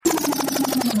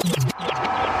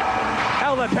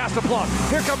pass the block.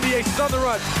 Here come the Aces on the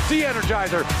run. The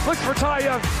Energizer looks for Ty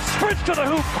Young. Sprints to the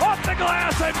hoop. Off the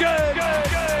glass and good.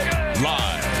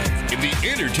 Live in the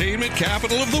entertainment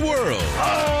capital of the world.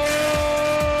 Oh,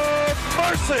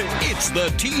 mercy. It's the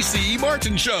T.C.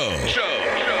 Martin Show.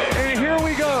 And here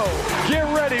we go. Get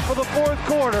ready for the fourth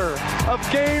quarter of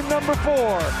game number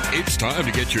 4. It's time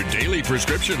to get your daily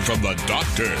prescription from the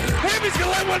doctor. Hammy's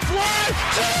going to let one fly.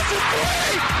 Just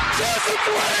a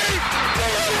three. The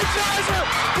Energizer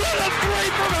with a three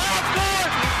from half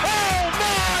court. Oh,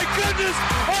 my goodness.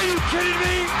 Are you kidding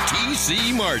me?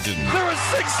 T.C. Martin. There was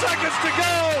 6 seconds to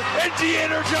go, and the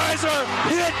Energizer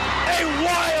hit a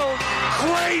wild,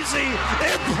 crazy,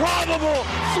 improbable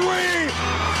three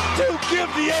to give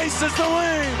the Aces the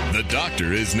lead. The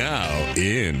doctor is now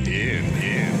in.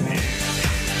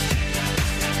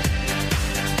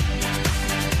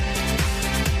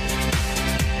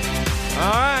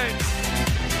 All right.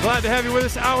 Glad to have you with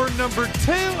us. Hour number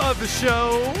 2 of the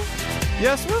show.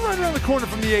 Yes, we're right around the corner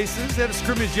from the Aces. They had a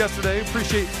scrimmage yesterday.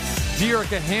 Appreciate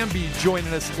Dearica Hamby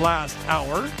joining us last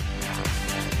hour.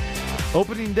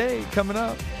 Opening day coming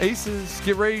up. Aces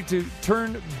get ready to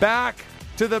turn back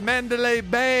to the Mandalay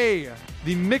Bay,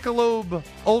 the Michelob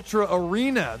Ultra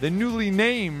Arena, the newly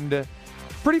named.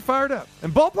 Pretty fired up.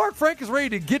 And Ballpark Frank is ready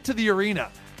to get to the arena.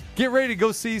 Get ready to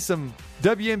go see some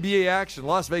WNBA action,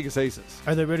 Las Vegas Aces.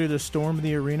 Are they ready to storm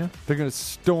the arena? They're going to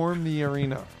storm the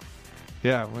arena.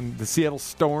 Yeah, when the Seattle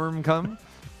Storm come,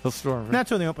 they'll storm. Right?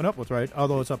 That's what they open up with, right?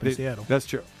 Although it's up in Seattle. That's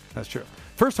true.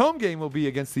 First home game will be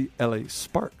against the LA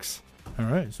Sparks. All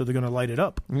right, so they're going to light it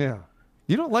up. Yeah.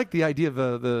 You don't like the idea of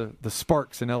the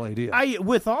Sparks in LA, do you?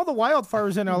 With all the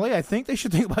wildfires in LA, I think they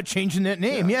should think about changing that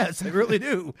name. Yeah. Yes, I really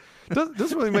do.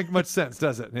 Doesn't really make much sense,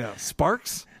 does it? Yeah,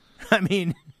 Sparks? I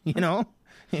mean, you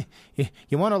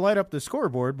want to light up the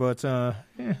scoreboard, but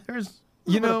there's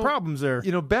problems there.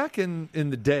 Back in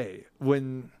the day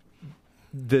when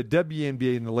the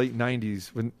WNBA in the late 90s,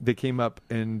 when they came up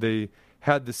and they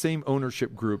had the same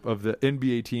ownership group of the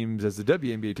NBA teams as the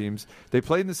WNBA teams, they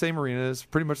played in the same arenas,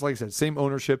 pretty much like I said, same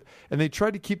ownership, and they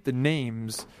tried to keep the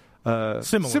names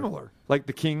similar. Like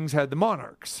the Kings had the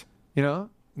Monarchs, a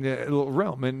little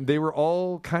realm, and they were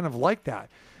all kind of like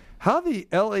that. How the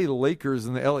LA Lakers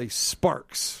and the LA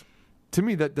Sparks, to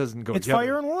me, that doesn't go together. It's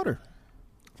fire and water.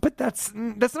 But that's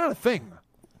not a thing.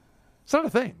 It's not a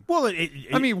thing. Well,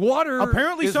 water.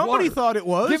 Apparently, is somebody water. thought it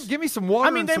was. Give me some water.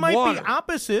 I mean, they might be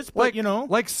opposites, but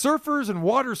like surfers and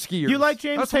water skiers. You like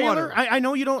James Taylor? I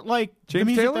know you don't like James the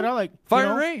music Taylor? That I like. Fire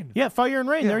and Rain. Yeah, Fire and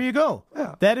Rain. Yeah. There you go.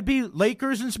 Yeah. That'd be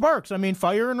Lakers and Sparks. I mean,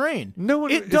 Fire and Rain.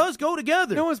 It does go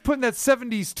together. No one's putting that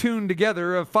 70s tune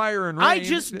together of Fire and Rain. I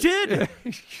just did.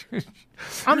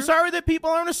 I'm sorry that people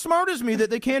aren't as smart as me that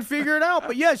they can't figure it out.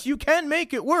 But yes, you can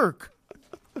make it work.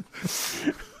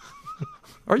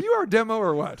 Are you our demo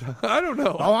or what? I don't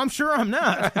know. Oh, I'm sure I'm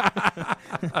not.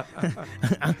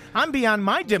 I'm beyond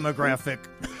my demographic.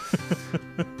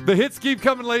 The hits keep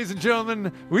coming, ladies and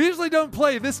gentlemen. We usually don't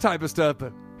play this type of stuff,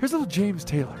 but here's a little James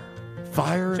Taylor.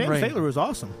 Fire and Rain. James Taylor was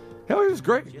awesome. Hell, he was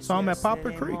great. Saw him at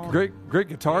Poplar Creek. Great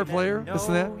guitar player. This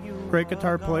and that. Great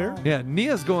guitar player. Yeah,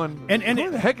 Nia's going,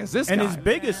 who the heck is this guy? And his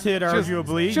biggest hit,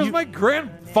 arguably. My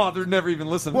grandfather never even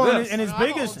listened to this. And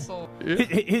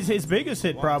his biggest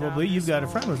hit, probably, You've Got a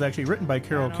Friend, was actually written by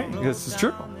Carole King. This is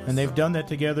true. And they've done that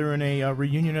together in a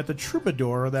reunion at the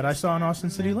Troubadour that I saw in Austin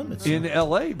City Limits. In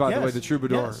L.A., by the way, the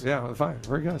Troubadour. Yes. Yeah, fine.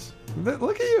 Very good.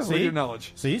 Look at you with your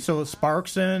knowledge. See, so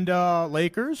Sparks and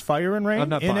Lakers, Fire and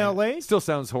Rain in L.A. Still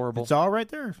sounds horrible. It's all right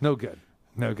there. No good.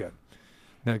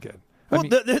 Well,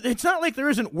 it's not like there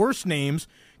isn't worse names,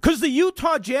 because the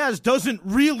Utah Jazz doesn't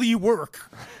really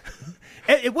work.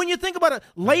 When you think about it,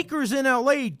 Lakers in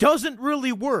L.A. doesn't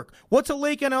really work. What's a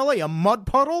lake in L.A.? A mud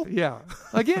puddle? Yeah.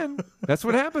 Again, that's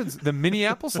what happens. The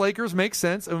Minneapolis Lakers make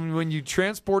sense. And when you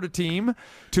transport a team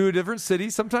to a different city,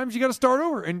 sometimes you got to start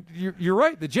over. And you're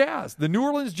right. The New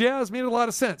Orleans Jazz made a lot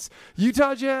of sense.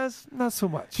 Utah Jazz, not so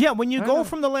much. Yeah, when you go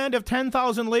from the land of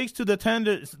 10,000 lakes to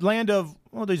the land of,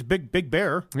 there's Big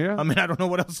Bear. Yeah. I mean, I don't know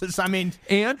what else is.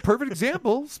 And perfect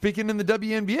example, speaking in the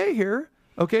WNBA here,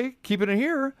 okay, keeping it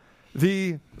here,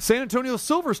 the San Antonio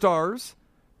Silver Stars,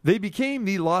 they became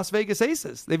the Las Vegas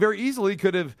Aces. They very easily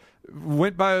could have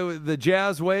went by the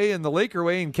Jazz way and the Laker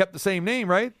way and kept the same name,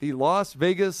 right? The Las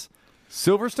Vegas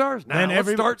Silver Stars. Now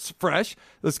let's start fresh.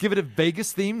 Let's give it a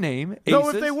Vegas-themed name. Aces. No,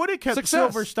 if they would have kept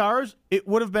Silver Stars, it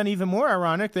would have been even more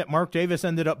ironic that Mark Davis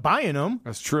ended up buying them.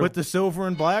 That's true. With the silver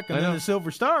and black and then the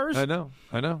Silver Stars. I know.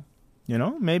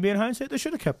 Maybe in hindsight they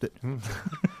should have kept it. I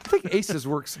think Aces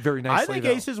works very nicely. I think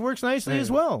Aces works nicely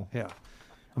as well. Yeah.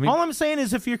 All I'm saying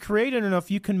is if you're creative enough,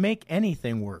 you can make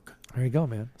anything work. There you go,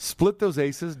 man. Split those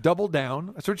aces, double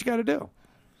down. That's what you got to do.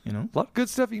 You know, a lot of good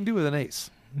stuff you can do with an ace.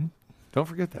 Don't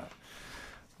forget that.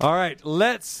 All right,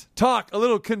 let's talk a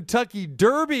little Kentucky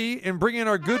Derby and bring in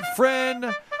our good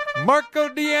friend Marco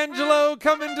D'Angelo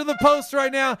coming to the post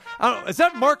right now. Is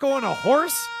that Marco on a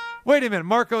horse? Wait a minute,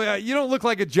 Marco, you don't look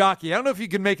like a jockey. I don't know if you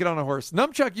can make it on a horse.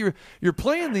 Numchuck, you're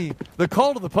playing the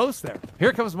call to the post there.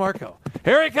 Here comes Marco.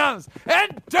 Here he comes.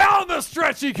 And down the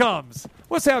stretch he comes.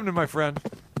 What's happening, my friend?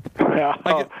 Yeah.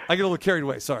 I get a little carried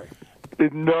away. Sorry.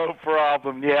 No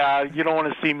problem. Yeah, you don't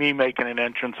want to see me making an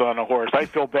entrance on a horse. I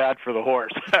feel bad for the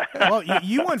horse. Well,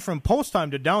 you went from post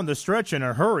time to down the stretch in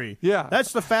a hurry. Yeah.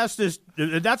 That's the fastest.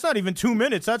 That's not even 2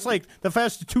 minutes. That's like the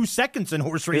fastest 2 seconds in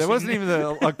horse racing. It wasn't even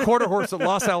a quarter horse at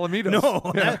Los Alamitos.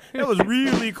 No, that was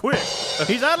really quick.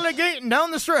 He's out of the gate and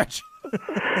down the stretch.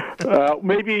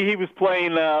 Maybe he was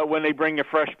playing when they bring a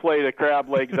fresh plate of crab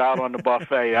legs out on the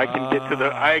buffet.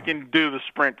 I can do the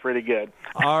sprint pretty good.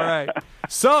 All right.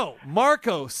 So,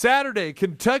 Marco, Saturday,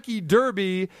 Kentucky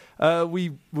Derby. We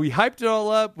hyped it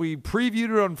all up. We previewed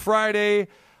it on Friday.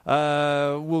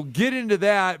 We'll get into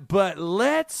that, but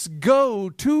let's go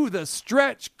to the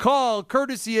stretch call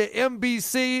courtesy of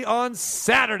NBC on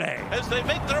Saturday. As they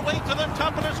make their way to the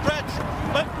top of the stretch,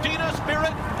 Medina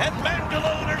Spirit and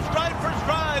Mandalone are stride for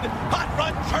stride. Hot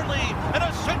Rod Charlie and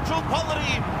Essential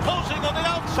Quality closing on the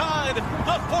outside.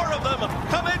 The four of them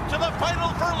come into the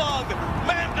final furlong.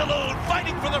 Mandalone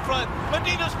fighting for the front.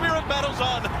 Medina Spirit battles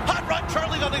on. Hot Rod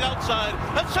Charlie on the outside.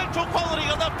 Essential Quality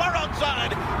on the far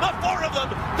outside. The four of them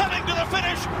coming to the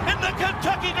finish in the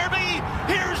Kentucky Derby.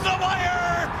 Here's the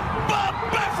wire. Bob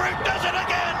Baffert does it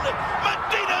again.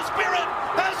 Medina Spirit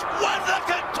has won the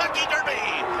Kentucky Derby.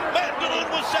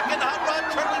 Mandalone was second. Hot Rod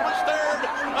Charlie was third.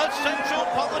 Essential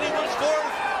Quality was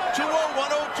fourth.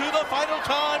 2:01:02 the final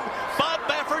time. Bob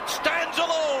Baffert stands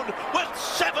alone with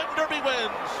 7 Derby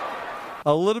wins.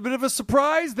 A little bit of a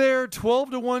surprise there.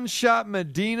 12-1 shot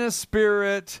Medina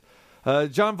Spirit.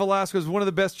 John Velasquez, one of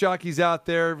the best jockeys out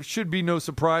there. Should be no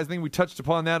surprise. I think we touched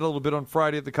upon that a little bit on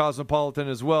Friday at the Cosmopolitan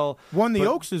as well. Won the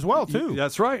Oaks as well, too.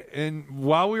 That's right. And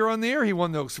while we were on the air, he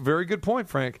won the Oaks. Very good point,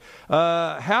 Frank.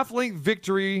 Half-length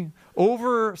victory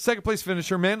over second-place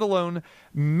finisher Mandalone,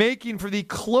 making for the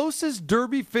closest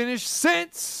Derby finish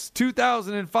since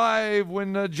 2005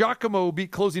 when Giacomo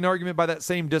beat Closing Argument by that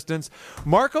same distance.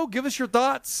 Marco, give us your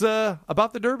thoughts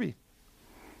about the Derby.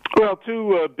 Well,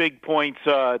 2 big points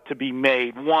to be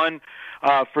made. One,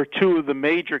 for 2 of the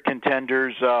major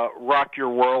contenders, Rock Your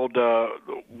World,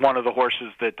 one of the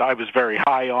horses that I was very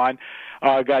high on,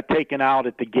 got taken out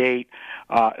at the gate.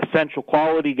 Essential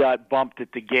Quality got bumped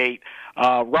at the gate.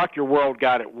 Rock Your World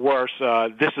got it worse.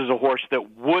 This is a horse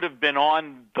that would have been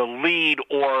on the lead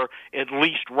or at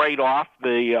least right off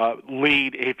the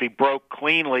lead if he broke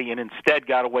cleanly and instead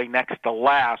got away next to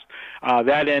last.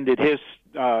 That ended his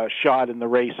shot in the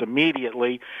race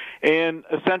immediately. And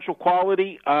Essential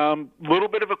Quality, little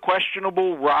bit of a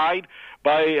questionable ride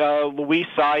by Luis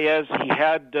Saez. He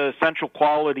had Essential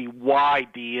Quality wide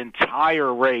the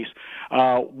entire race,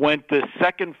 went the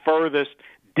second furthest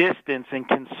distance, and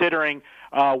considering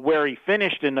where he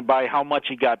finished and by how much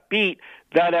he got beat,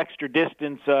 that extra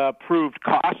distance proved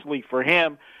costly for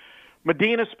him.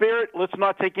 Medina Spirit, let's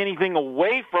not take anything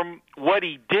away from what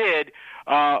he did,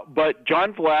 but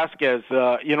John Velasquez,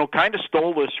 kind of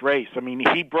stole this race. I mean,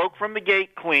 he broke from the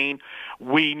gate clean.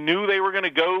 We knew they were going to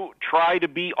go try to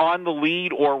be on the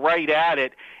lead or right at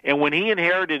it, and when he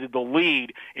inherited the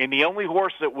lead, and the only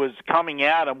horse that was coming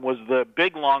at him was the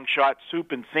big long shot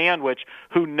Soup and Sandwich,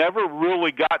 who never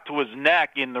really got to his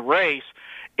neck in the race,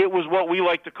 it was what we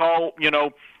like to call,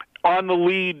 on the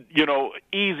lead,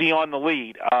 easy on the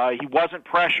lead. He wasn't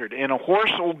pressured. And a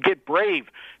horse will get brave,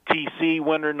 TC,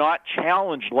 when they're not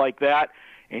challenged like that.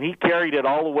 And he carried it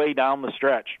all the way down the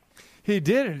stretch. He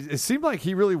did. It seemed like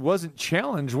he really wasn't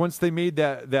challenged once they made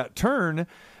that turn.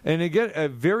 And again, a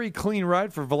very clean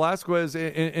ride for Velasquez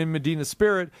and Medina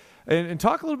Spirit. And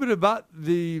talk a little bit about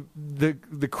the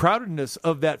crowdedness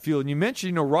of that field. And you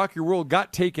mentioned, Rock Your World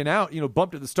got taken out,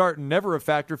 bumped at the start and never a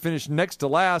factor, finished next to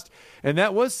last. And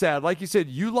that was sad. Like you said,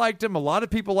 you liked him. A lot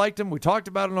of people liked him. We talked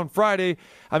about it on Friday.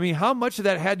 I mean, how much of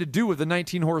that had to do with the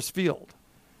 19-horse field?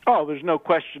 Oh, there's no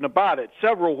question about it.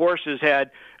 Several horses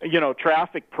had,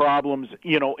 traffic problems,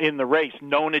 in the race.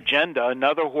 Known Agenda,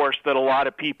 another horse that a lot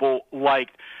of people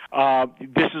liked.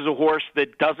 This is a horse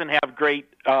that doesn't have great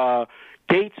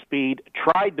gate speed,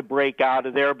 tried to break out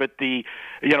of there, but the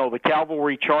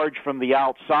cavalry charge from the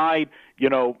outside,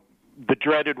 the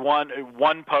dreaded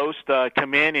one post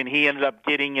come in, and he ended up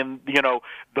getting in,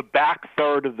 the back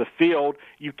third of the field.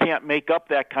 You can't make up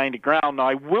that kind of ground. Now,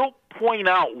 I will point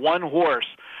out one horse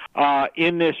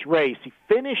in this race. He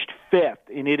finished 5th,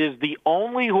 and it is the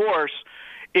only horse,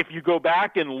 if you go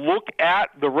back and look at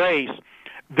the race,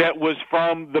 that was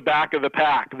from the back of the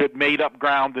pack that made up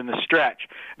ground in the stretch.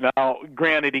 Now,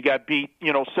 granted, he got beat,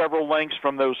 several lengths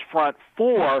from those front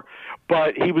 4,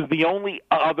 but he was the only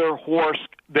other horse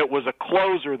that was a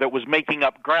closer that was making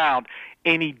up ground,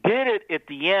 and he did it at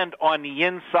the end on the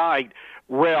inside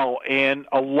rail. And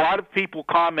a lot of people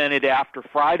commented after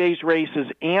Friday's races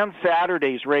and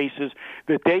Saturday's races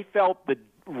that they felt the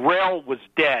rail was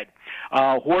dead.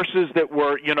 Horses that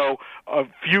were, a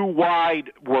few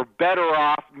wide were better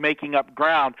off making up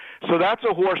ground. So that's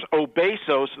a horse,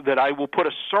 Obesos, that I will put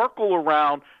a circle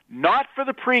around, not for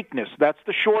the Preakness. That's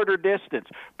the shorter distance.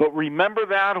 But remember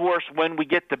that horse when we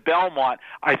get to Belmont.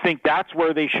 I think that's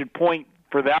where they should point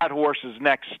for that horse's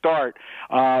next start.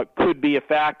 Could be a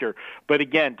factor. But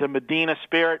again, to Medina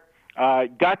Spirit,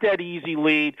 got that easy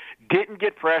lead, didn't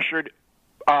get pressured,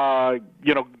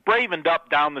 bravened up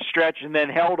down the stretch and then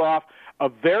held off a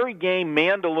very game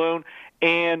Mandaloon.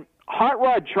 And Hot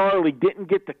Rod Charlie didn't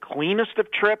get the cleanest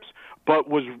of trips, but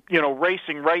was,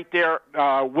 racing right there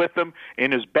with him.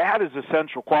 And as bad as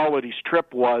Essential Quality's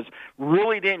trip was,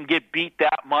 really didn't get beat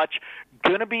that much.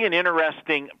 Going to be an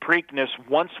interesting Preakness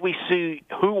once we see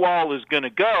who all is going to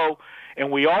go.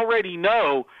 And we already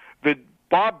know that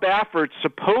Bob Baffert's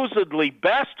supposedly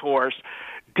best horse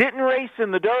didn't race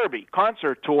in the Derby.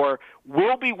 Concert Tour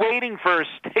will be waiting for a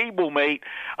stablemate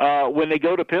when they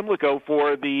go to Pimlico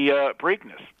for the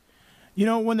Preakness.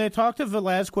 When they talked to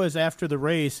Velazquez after the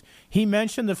race, he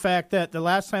mentioned the fact that the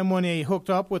last time when he hooked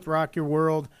up with Rock Your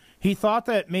World, he thought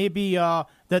that maybe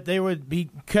that they would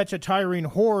catch a tiring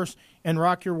horse, and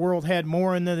Rock Your World had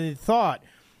more in than they thought.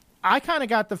 I kind of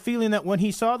got the feeling that when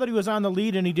he saw that he was on the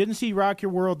lead and he didn't see Rock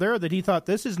Your World there, that he thought,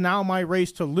 this is now my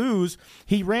race to lose.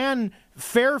 He ran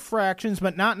fair fractions,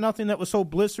 but not nothing that was so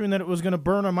blistering that it was going to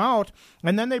burn him out.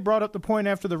 And then they brought up the point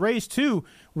after the race, too.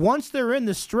 Once they're in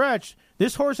the stretch,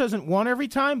 this horse hasn't won every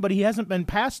time, but he hasn't been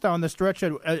passed down the stretch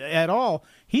at all.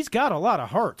 He's got a lot of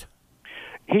heart.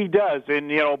 He does. And,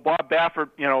 Bob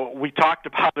Baffert, we talked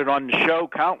about it on the show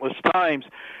countless times.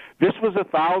 This was a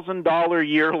 $1,000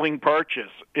 yearling purchase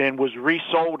and was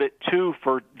resold at 2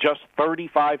 for just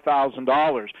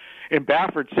 $35,000. And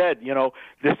Baffert said,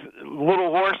 this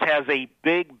little horse has a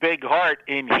big, big heart,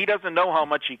 and he doesn't know how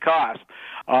much he costs.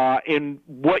 And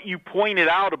what you pointed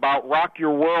out about Rock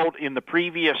Your World in the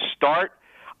previous start,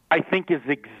 I think is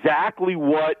exactly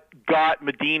what got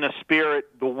Medina Spirit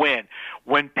the win.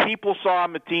 When people saw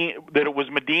that it was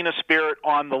Medina Spirit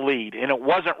on the lead, and it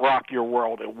wasn't Rock Your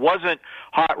World, it wasn't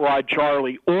Hot Rod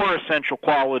Charlie or Essential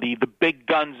Quality, the big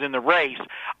guns in the race,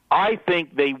 I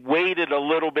think they waited a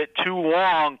little bit too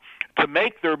long to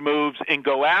make their moves and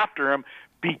go after him,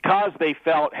 because they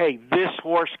felt, hey, this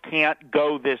horse can't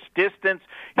go this distance.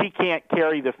 He can't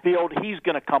carry the field. He's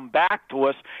going to come back to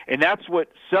us. And that's what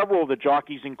several of the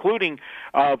jockeys, including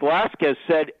Velazquez,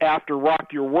 said after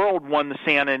Rock Your World won the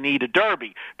Santa Anita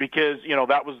Derby, because,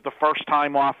 that was the first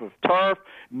time off of turf.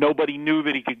 Nobody knew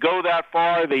that he could go that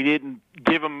far. They didn't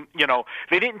give him,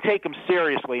 they didn't take him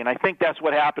seriously. And I think that's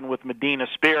what happened with Medina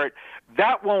Spirit.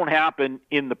 That won't happen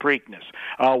in the Preakness.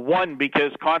 One,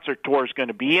 because Concert Tour is going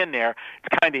to be in there.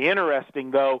 It's kind of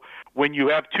interesting, though, when you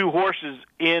have two horses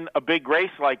in a big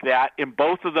race like that, and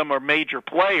both of them are major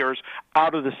players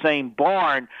out of the same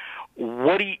barn.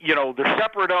 What do they're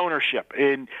separate ownership,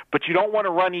 but you don't want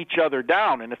to run each other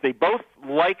down. And if they both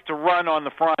like to run on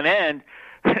the front end,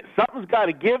 something's got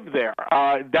to give there.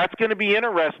 That's going to be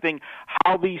interesting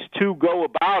how these two go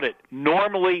about it.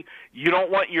 Normally, you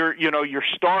don't want your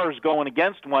stars going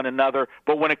against one another,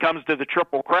 but when it comes to the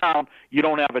Triple Crown, you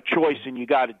don't have a choice and you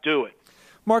got to do it.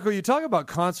 Marco, you talk about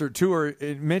Concert Tour,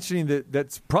 mentioning that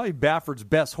that's probably Baffert's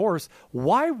best horse.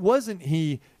 Why wasn't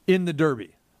he in the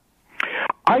Derby?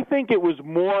 I think it was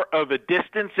more of a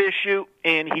distance issue,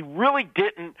 and he really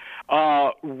didn't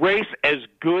race as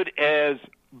good as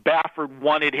Baffert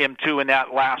wanted him to in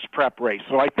that last prep race.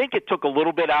 So I think it took a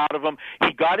little bit out of him.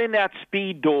 He got in that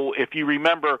speed duel, if you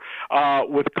remember,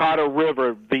 with Cotto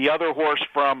River, the other horse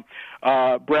from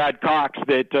Brad Cox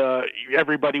that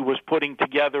everybody was putting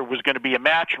together was going to be a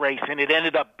match race, and it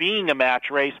ended up being a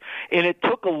match race, and it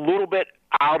took a little bit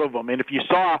out of him. And if you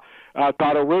saw,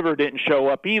 Cotto River didn't show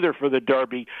up either for the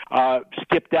Derby,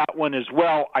 skipped that one as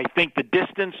well. I think the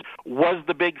distance was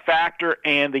the big factor,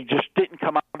 and they just didn't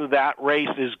come out of that race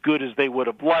as good as they would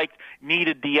have liked,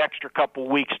 needed the extra couple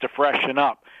weeks to freshen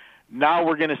up. Now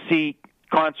we're going to see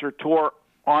Concert Tour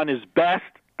on his best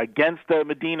against the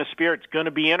Medina Spirit. It's going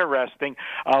to be interesting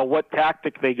what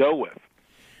tactic they go with.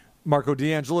 Marco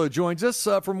D'Angelo joins us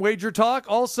from Wager Talk,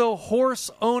 also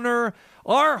horse owner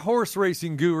our horse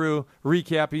racing guru,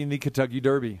 recapping the Kentucky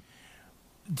Derby.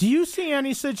 Do you see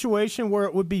any situation where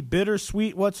it would be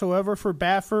bittersweet whatsoever for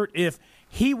Baffert if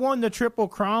he won the Triple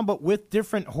Crown but with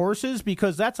different horses?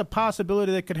 Because that's a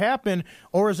possibility that could happen.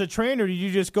 Or as a trainer, do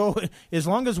you just go, as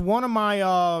long as one of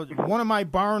my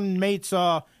barn mates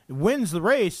wins the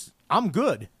race, I'm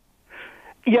good?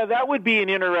 Yeah, that would be an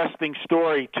interesting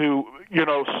story to,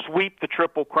 sweep the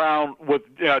Triple Crown with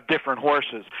different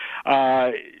horses.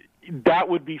 That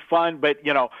would be fun, but,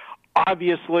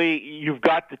 obviously, you've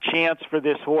got the chance for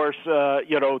this horse,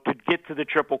 to get to the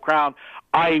Triple Crown.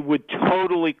 I would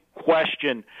totally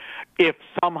question if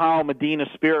somehow Medina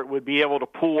Spirit would be able to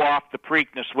pull off the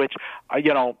Preakness, which,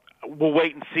 we'll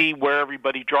wait and see where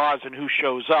everybody draws and who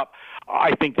shows up.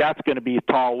 I think that's going to be a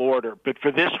tall order. But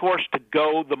for this horse to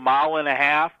go the 1.5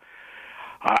 miles,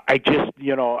 I just,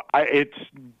 it's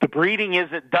the breeding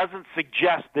doesn't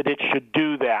suggest that it should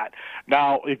do that.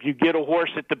 Now, if you get a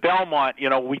horse at the Belmont,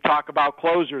 we talk about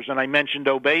closers, and I mentioned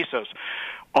Obesos.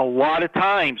 A lot of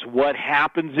times what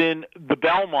happens in the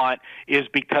Belmont is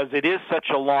because it is such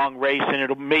a long race, and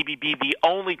it'll maybe be the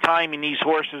only time in these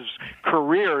horses'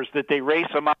 careers that they race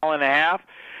 1.5 miles,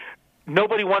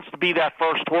 nobody wants to be that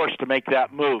first horse to make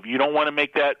that move. You don't want to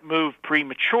make that move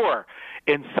premature.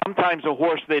 And sometimes a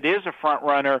horse that is a front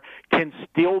runner can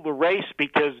steal the race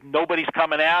because nobody's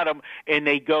coming at them and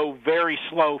they go very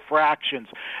slow fractions.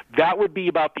 That would be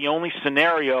about the only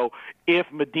scenario if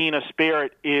Medina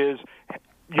Spirit is,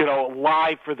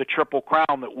 live for the Triple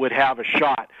Crown that would have a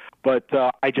shot. But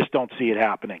I just don't see it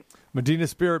happening. Medina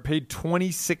Spirit paid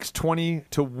 $26.20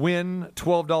 to win,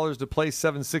 $12 to play,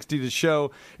 $7.60 to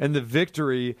show, and the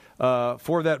victory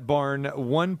for that barn,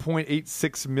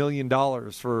 $1.86 million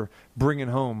for bringing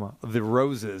home the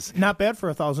roses. Not bad for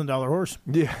a $1,000 horse.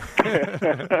 Yeah.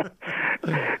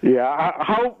 Yeah.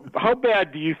 How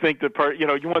bad do you think you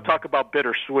want to talk about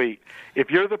bittersweet?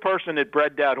 If you're the person that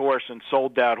bred that horse and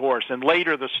sold that horse, and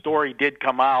later the story did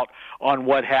come out on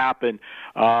what happened,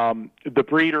 the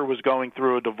breeder was going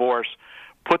through a divorce,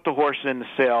 put the horse in the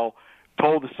sale,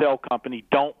 told the sale company,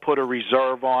 don't put a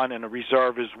reserve on, and a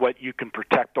reserve is what you can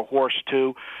protect a horse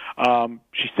to.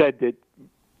 She said that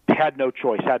had no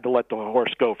choice, had to let the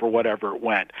horse go for whatever it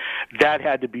went. That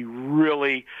had to be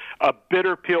really a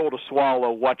bitter pill to swallow,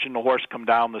 watching the horse come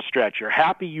down the stretch. You're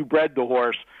happy you bred the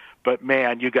horse, but,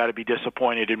 man, you got to be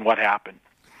disappointed in what happened.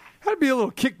 That'd be a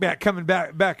little kickback coming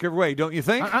back your way, don't you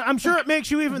think? I'm sure it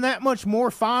makes you even that much more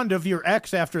fond of your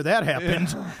ex after that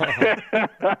happens.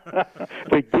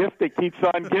 The gift that keeps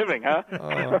on giving, huh?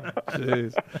 Oh,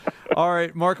 jeez. All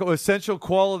right, Marco, Essential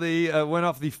Quality went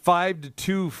off the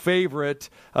 5-2 favorite.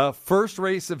 First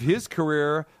race of his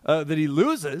career that he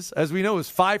loses, as we know, is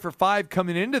 5 for 5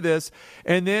 coming into this.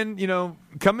 And then,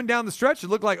 coming down the stretch, it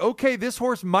looked like, okay, this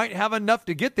horse might have enough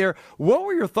to get there. What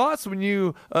were your thoughts when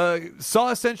you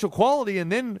saw Essential Quality and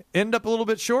then end up a little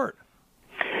bit short?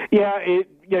 Yeah,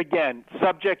 again,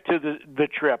 subject to the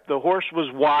trip. The horse was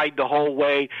wide the whole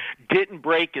way, didn't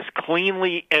break as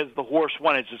cleanly as the horse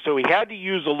wanted to. So he had to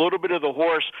use a little bit of the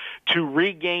horse to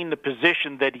regain the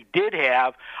position that he did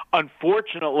have.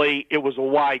 Unfortunately, it was a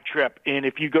wide trip. And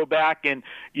if you go back and,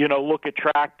 look at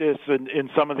Preakness and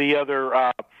some of the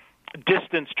other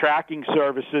distance tracking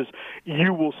services,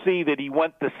 you will see that he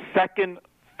went the second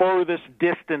furthest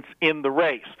distance in the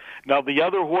race. Now, the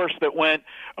other horse that went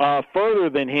further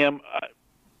than him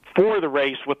for the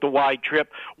race with the wide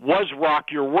trip was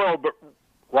Rock Your World, but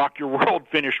Rock Your World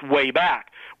finished way back,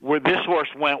 where this horse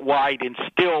went wide and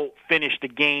still finished the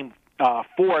game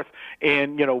fourth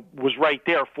and, was right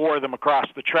there, 4 of them across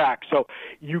the track. So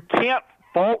you can't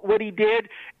fault what he did,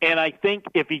 and I think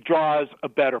if he draws a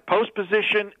better post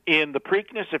position in the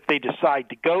Preakness, if they decide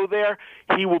to go there,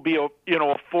 he will be a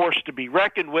force to be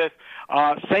reckoned with.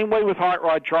 Same way with Hot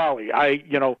Rod Charlie.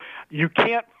 You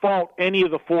can't fault any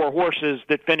of the 4 horses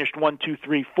that finished 1, 2,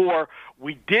 3, 4.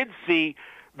 We did see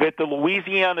that the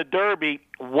Louisiana Derby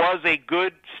was a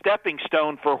good stepping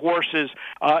stone for horses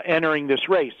entering this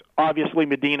race. Obviously,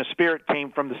 Medina Spirit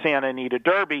came from the Santa Anita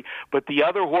Derby, but the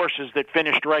other horses that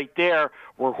finished right there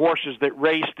were horses that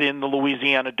raced in the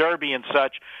Louisiana Derby and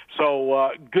such.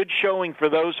 So good showing for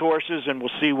those horses, and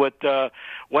we'll see what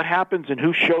happens and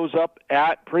who shows up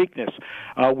at Preakness.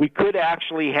 We could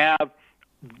actually have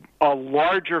a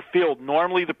larger field.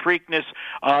 Normally the Preakness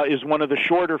is one of the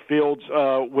shorter fields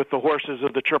with the horses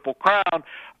of the Triple Crown.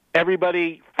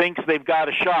 Everybody thinks they've got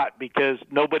a shot because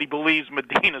nobody believes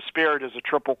Medina Spirit is a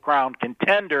Triple Crown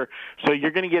contender, so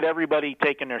you're going to get everybody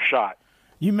taking their shot.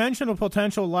 You mentioned a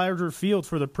potential larger field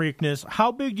for the Preakness.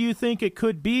 How big do you think it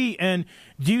could be? And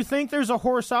do you think there's a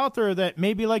horse out there that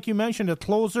maybe, like you mentioned, a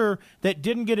closer that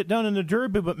didn't get it done in the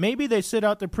Derby, but maybe they sit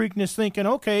out the Preakness thinking,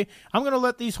 okay, I'm going to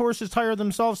let these horses tire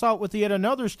themselves out with yet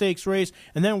another stakes race,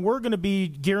 and then we're going to be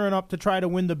gearing up to try to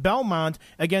win the Belmont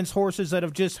against horses that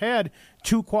have just had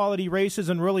 2 quality races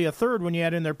and really a third when you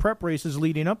add in their prep races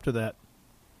leading up to that.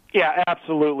 Yeah,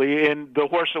 absolutely. And the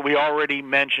horse that we already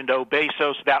mentioned,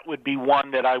 Obesos, that would be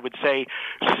one that I would say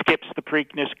skips the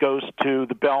Preakness, goes to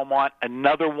the Belmont.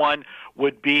 Another one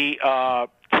would be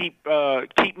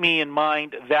Keep Me in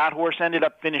Mind. That horse ended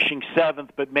up finishing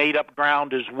 7th, but made up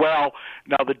ground as well.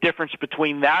 Now, the difference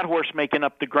between that horse making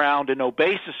up the ground and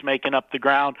Obesos making up the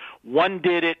ground, one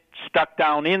did it stuck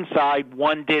down inside,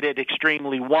 one did it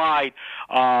extremely wide.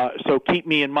 So Keep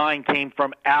Me in Mind came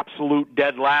from absolute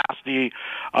dead last.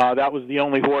 That was the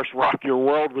only horse Rock Your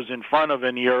World was in front of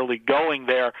in the early going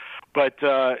there. But,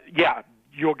 yeah,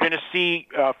 you're going to see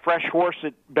a fresh horse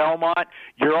at Belmont.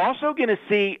 You're also going to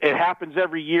see, it happens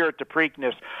every year at the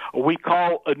Preakness, we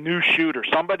call a new shooter,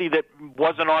 somebody that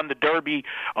wasn't on the Derby,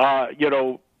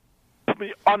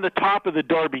 on the top of the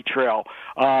Derby trail,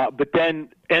 but then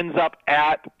ends up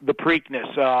at the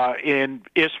Preakness and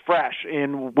is fresh.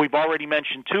 And we've already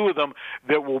mentioned 2 of them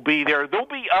that will be there. There'll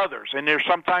be others, and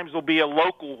there'll be a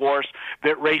local horse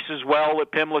that races well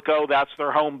at Pimlico. That's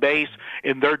their home base,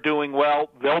 and they're doing well.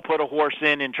 They'll put a horse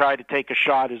in and try to take a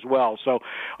shot as well. So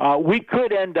we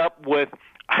could end up with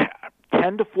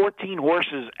 10 to 14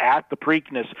 horses at the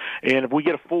Preakness, and if we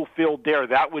get a full field there,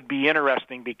 that would be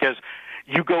interesting because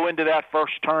you go into that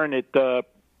first turn at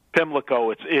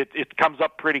Pimlico, it comes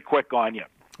up pretty quick on you.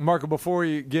 Marco, before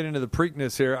we get into the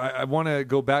Preakness here, I want to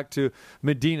go back to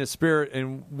Medina Spirit,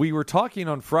 and we were talking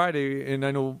on Friday, and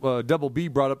I know Double B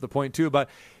brought up the point too about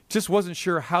just wasn't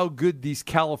sure how good these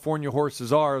California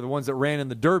horses are, the ones that ran in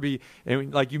the Derby.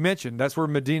 And like you mentioned, that's where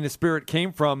Medina Spirit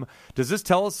came from. Does this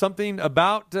tell us something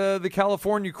about the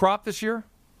California crop this year?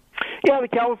 Yeah, the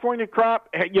California crop,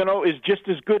 is just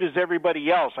as good as everybody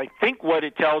else. I think what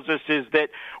it tells us is that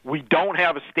we don't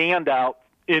have a standout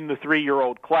in the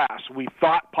 3-year-old class. We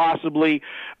thought possibly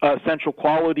Essential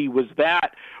Quality was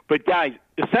that, but guys,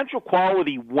 Essential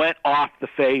Quality went off the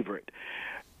favorite.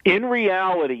 In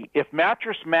reality, if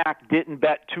Mattress Mac didn't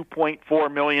bet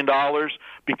 $2.4 million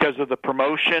because of the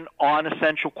promotion on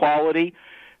Essential Quality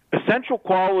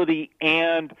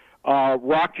and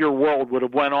Rock Your World would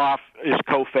have went off as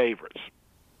co-favorites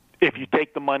if you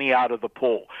take the money out of the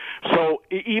pool. So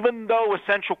even though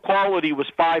Essential Quality was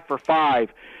 5 for 5,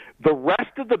 the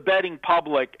rest of the betting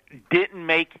public didn't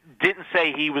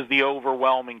say he was the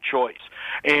overwhelming choice.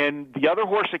 And the other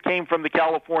horse that came from the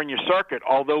California circuit,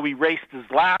 although he raced his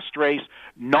last race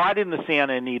not in the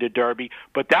Santa Anita Derby,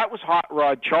 but that was Hot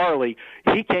Rod Charlie.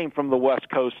 He came from the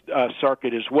West Coast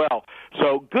circuit as well.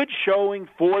 So good showing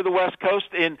for the West Coast,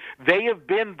 and they have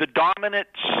been the dominant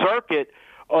circuit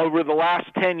over the last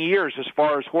 10 years as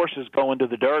far as horses go into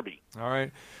the Derby. All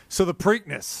right. So the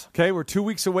Preakness, okay, we're 2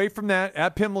 weeks away from that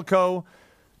at Pimlico.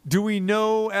 Do we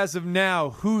know as of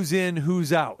now who's in,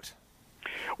 who's out?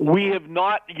 We have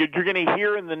not. You're going to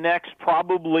hear in the next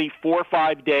probably 4 or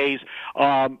 5 days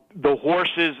the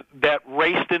horses that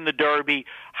raced in the Derby,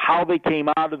 how they came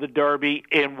out of the Derby,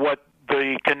 and what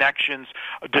the connections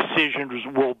decisions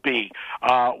will be.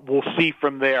 We'll see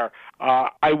from there.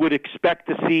 I would expect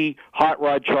to see Hot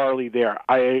Rod Charlie there.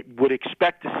 I would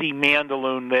expect to see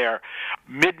Mandaloon there.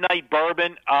 Midnight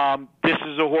Bourbon, this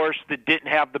is a horse that didn't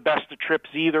have the best of trips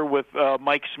either with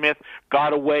Mike Smith.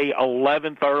 Got away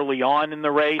 11th early on in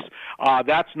the race.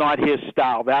 That's not his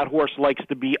style. That horse likes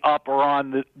to be up or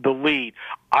on the lead.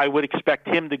 I would expect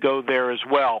him to go there as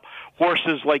well.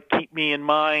 Horses like Keep Me in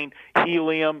Mind,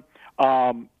 Helium,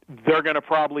 they're going to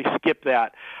probably skip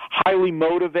that. Highly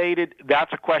Motivated,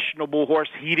 that's a questionable horse.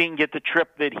 He didn't get the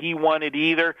trip that he wanted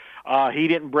either. He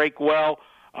didn't break well,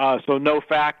 so no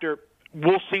factor.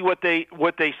 We'll see what they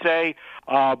say,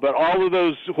 but all of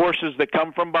those horses that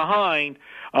come from behind,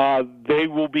 they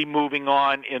will be moving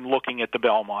on and looking at the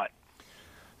Belmont.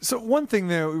 So one thing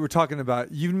that we were talking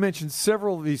about, you mentioned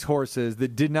several of these horses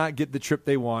that did not get the trip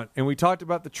they want, and we talked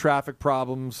about the traffic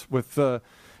problems with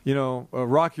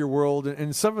Rock Your World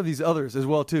and some of these others as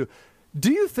well too.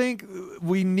 Do you think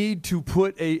we need to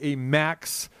put a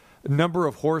max number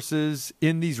of horses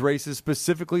in these races,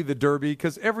 specifically the Derby?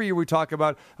 Because every year we talk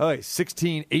about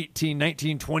 16, 18,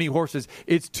 19, 20 horses.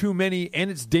 It's too many, and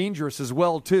it's dangerous as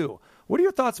well too. What are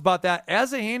your thoughts about that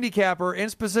as a handicapper and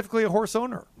specifically a horse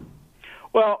owner?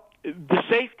 Well, the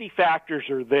safety factors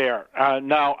are there.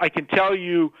 Now, I can tell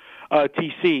you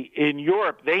TC. In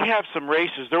Europe, they have some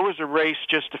races. There was a race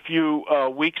just a few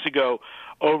weeks ago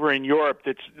over in Europe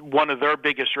that's one of their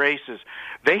biggest races.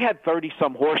 They had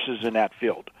 30-some horses in that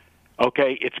field.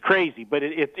 Okay, it's crazy, but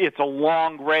it's a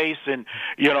long race, and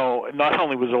not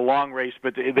only was it a long race,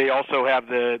 but they also have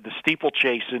the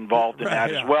steeplechase involved in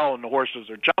that as well, and the horses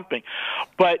are jumping.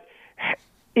 But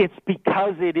it's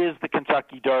because it is the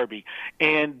Kentucky Derby,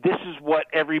 and this is what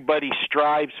everybody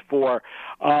strives for.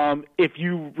 If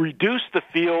you reduce the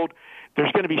field,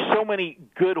 there's going to be so many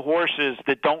good horses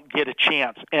that don't get a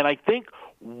chance, and I think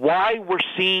why we're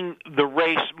seeing the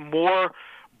race more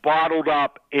bottled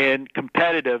up and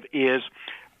competitive is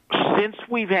since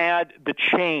we've had the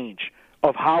change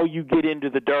of how you get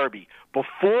into the Derby.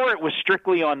 Before it was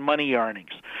strictly on money earnings.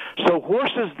 So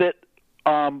horses that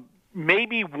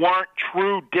maybe weren't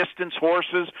true distance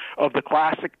horses of the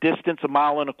classic distance, 1.25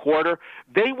 miles,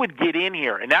 they would get in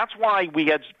here. And that's why we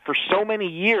had, for so many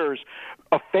years,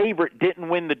 a favorite didn't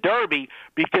win the Derby,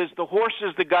 because the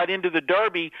horses that got into the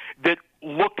Derby that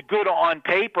looked good on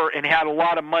paper and had a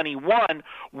lot of money won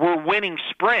were winning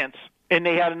sprints, and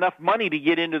they had enough money to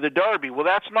get into the Derby. Well,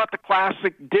 that's not the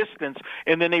classic distance,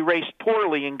 and then they raced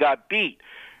poorly and got beat.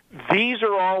 These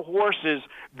are all horses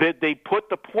that they put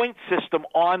the point system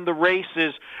on the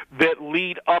races that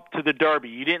lead up to the Derby.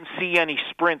 You didn't see any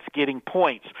sprints getting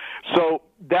points. So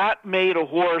that made a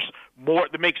horse more,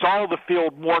 that makes all of the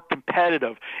field more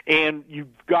competitive. And you've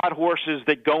got horses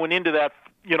that going into that,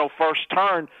 first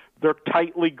turn, they're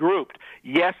tightly grouped.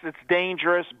 Yes, it's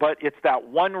dangerous, but it's that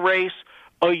one race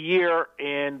a year,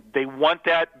 and they want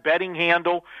that betting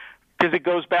handle. Because it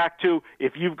goes back to,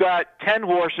 if you've got 10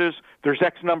 horses, there's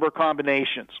X number of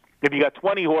combinations. If you got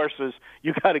 20 horses,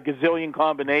 you got a gazillion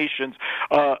combinations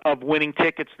of winning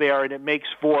tickets there, and it makes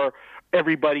for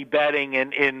everybody betting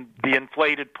and the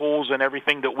inflated pools and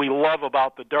everything that we love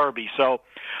about the Derby. So,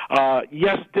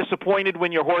 yes, disappointed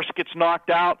when your horse gets knocked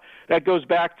out. That goes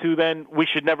back to then we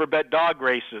should never bet dog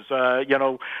races.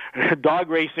 Dog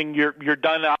racing, you're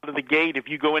done out of the gate. If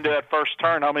you go into that first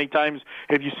turn, how many times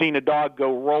have you seen a dog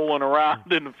go rolling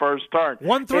around in the first turn?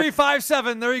 1, 3, 5,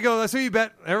 7. There you go. That's who you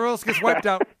bet. Everyone else gets wiped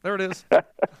out. There it is.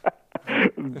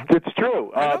 It's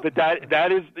true, but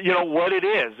that is what it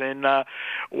is, and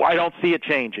I don't see it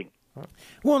changing.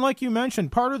 Well, like you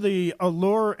mentioned, part of the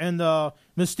allure and the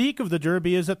mystique of the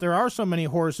Derby is that there are so many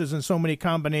horses and so many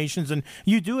combinations, and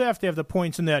you do have to have the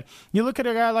points in that. You look at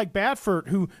a guy like Batford,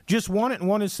 who just won it and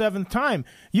won his 7th time.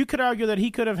 You could argue that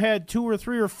he could have had 2 or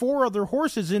 3 or 4 other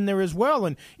horses in there as well,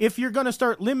 and if you're going to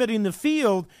start limiting the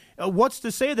field, what's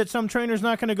to say that some trainer's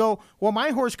not going to go, well,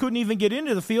 my horse couldn't even get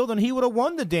into the field, and he would have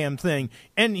won the damn thing,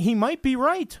 and he might be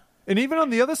right. And even on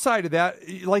the other side of that,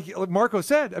 like Marco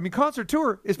said, Concert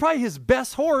Tour is probably his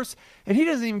best horse, and he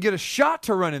doesn't even get a shot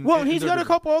to run in. Well, he's got a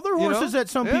couple other horses that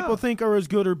some people think are as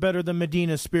good or better than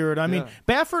Medina Spirit. I mean,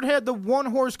 Baffert had the one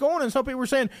horse going, and some people were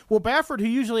saying, well, Baffert, who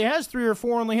usually has 3 or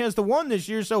 4, only has the one this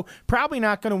year, so probably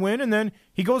not going to win. And then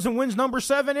he goes and wins number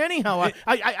 7 anyhow.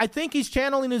 I think he's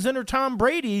channeling his inner Tom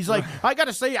Brady. He's like, I got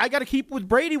to keep with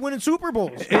Brady winning Super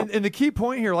Bowls. And the key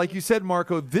point here, like you said,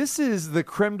 Marco, this is the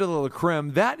creme de la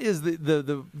creme. That is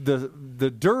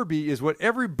the Derby is what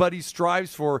everybody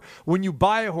strives for. When you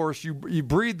buy a horse, you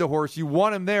breed the horse, you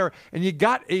want him there, and you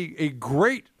got a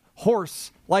great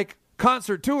horse like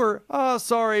Concert Tour. Oh,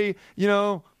 sorry,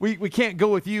 we can't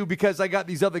go with you because I got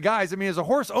these other guys. I mean, as a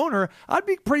horse owner, I'd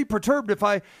be pretty perturbed if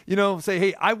I, say,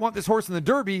 hey, I want this horse in the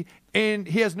Derby, and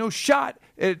he has no shot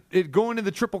at going to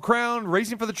the Triple Crown,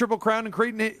 racing for the Triple Crown, and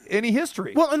creating any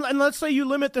history. Well, and let's say you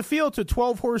limit the field to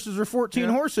 12 horses or 14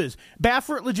 horses.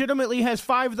 Baffert legitimately has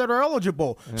 5 that are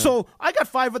eligible. Yeah. So I got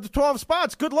 5 of the 12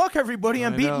 spots. Good luck, everybody.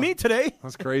 I'm beating me today.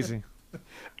 That's crazy.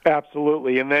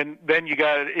 Absolutely, and then you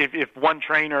got if one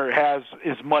trainer has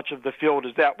as much of the field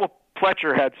as that. Well,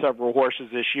 Pletcher had several horses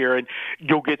this year, and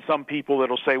you'll get some people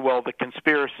that'll say, well, the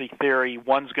conspiracy theory,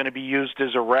 one's going to be used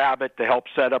as a rabbit to help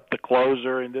set up the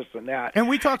closer and this and that. And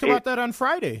we talked about that on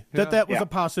Friday, that was a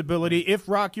possibility if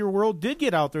Rock Your World did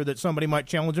get out there, that somebody might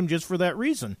challenge him just for that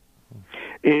reason.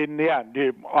 And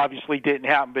it obviously didn't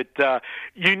happen, but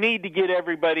you need to get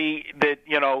everybody that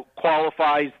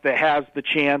qualifies, that has the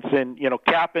chance, and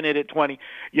capping it at 20.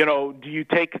 Do you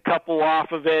take a couple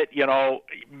off of it?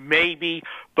 Maybe,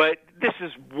 but this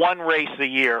is one race a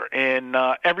year, and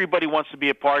everybody wants to be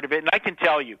a part of it. And I can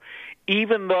tell you,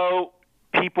 even though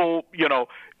people,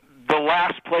 the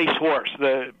last place horse,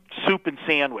 the Soup and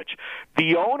Sandwich,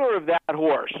 the owner of that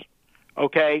horse,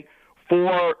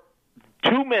 for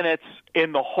 2 minutes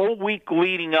in the whole week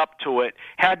leading up to it,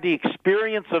 had the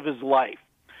experience of his life.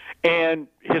 And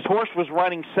his horse was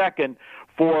running second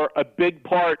for a big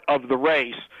part of the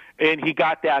race, and he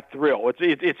got that thrill.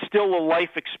 It's still a life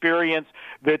experience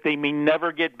that they may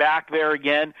never get back there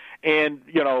again. And,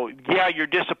 you're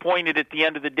disappointed at the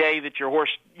end of the day that your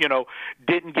horse,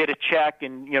 didn't get a check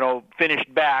and,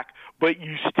 finished back, but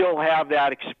you still have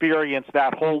that experience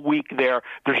that whole week there.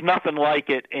 There's nothing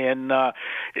like it, and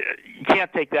you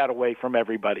can't take that away from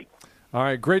everybody. All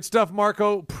right, great stuff,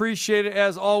 Marco. Appreciate it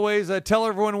as always. Tell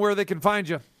everyone where they can find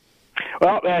you.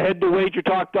 Well, head to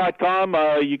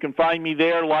wagertalk.com. You can find me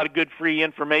there. A lot of good free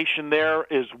information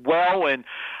there as well. And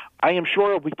I am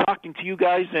sure I'll be talking to you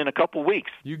guys in a couple weeks.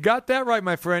 You got that right,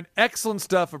 my friend. Excellent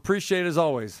stuff. Appreciate it as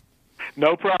always.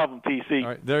 No problem, TC. All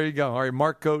right, there you go. All right,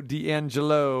 Marco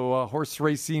D'Angelo, horse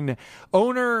racing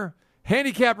owner,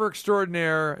 handicapper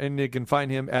extraordinaire, and you can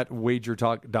find him at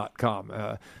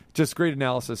wagertalk.com. Just great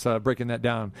analysis, breaking that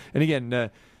down. And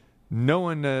again, no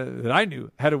one that I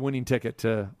knew had a winning ticket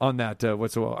on that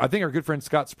whatsoever. I think our good friend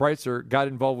Scott Spreitzer got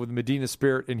involved with Medina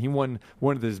Spirit, and he won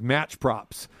one of his match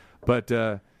props. But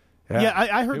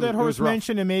I heard that horse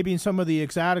mentioned, and maybe in some of the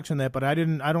exotics and that, but I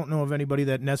don't know of anybody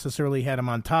that necessarily had him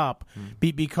on top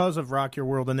because of Rock Your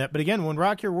World and that. But again, when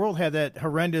Rock Your World had that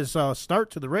horrendous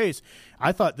start to the race,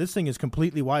 I thought this thing is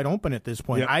completely wide open at this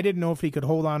point. I didn't know if he could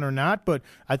hold on or not, but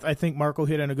I think Marco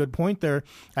hit on a good point there.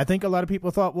 I think a lot of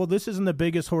people thought, well, this isn't the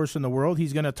biggest horse in the world.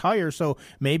 He's going to tire, so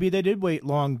maybe they did wait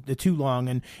too long.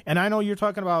 And I know you're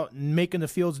talking about making the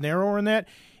fields narrower and that.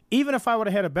 Even if I would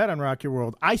have had a bet on Rock Your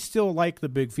World, I still like the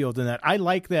big field in that. I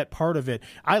like that part of it.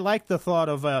 I like the thought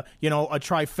of a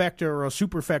trifecta or a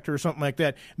superfecta or something like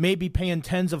that, maybe paying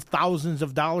tens of thousands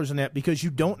of dollars in that because you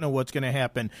don't know what's going to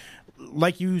happen.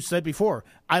 Like you said before,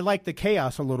 I like the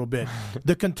chaos a little bit.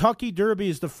 The Kentucky Derby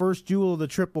is the first jewel of the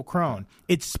Triple Crown.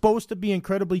 It's supposed to be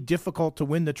incredibly difficult to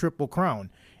win the Triple Crown,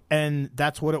 and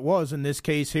that's what it was in this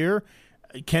case here.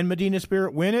 Can Medina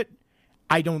Spirit win it?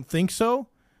 I don't think so.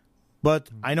 But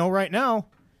I know right now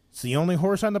it's the only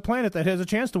horse on the planet that has a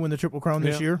chance to win the Triple Crown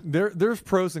this year. There's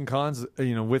pros and cons,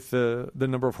 with the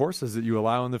number of horses that you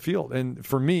allow in the field. And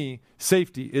for me,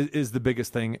 safety is the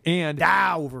biggest thing. And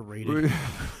overrated,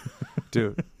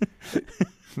 dude.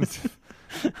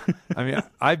 I mean,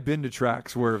 I've been to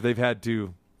tracks where they've had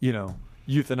to,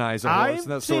 euthanize a horse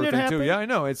and that sort of thing too. Yeah, I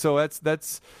know. And so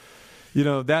that's.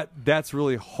 That's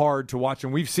really hard to watch,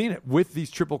 and we've seen it with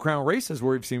these Triple Crown races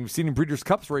where we've seen in Breeders'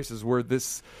 Cups races where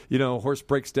this horse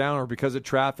breaks down or because of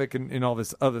traffic and all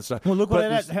this other stuff. Well, look what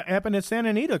happened at Santa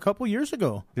Anita a couple years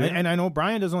ago, and I know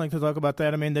Bryan doesn't like to talk about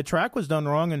that. I mean, the track was done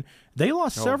wrong, and they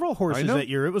lost several horses that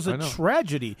year. It was a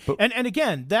tragedy, and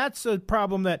again, that's a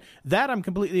problem that I'm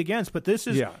completely against. But this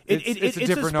is it's a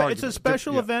different argument. It's a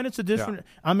special event. It's a different.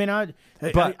 Yeah. I mean,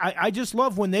 I just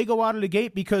love when they go out of the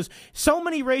gate because so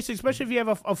many races, especially if you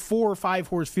have a 4 or 5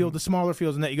 horse field, the smaller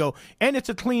fields, and that you go, and it's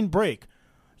a clean break.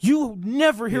 You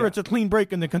never hear it's a clean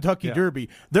break in the Kentucky Derby.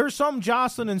 There's some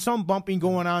jostling and some bumping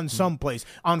going on someplace.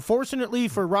 Unfortunately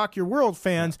for Rock Your World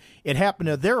fans, it happened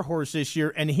to their horse this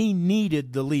year, and he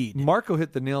needed the lead. Marco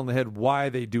hit the nail on the head why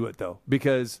they do it, though.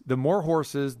 Because the more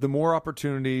horses, the more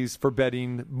opportunities for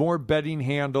betting, more betting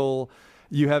handle.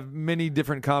 You have many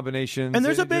different combinations. And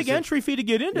there's a big entry fee to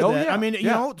get into that. Yeah, I mean,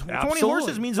 20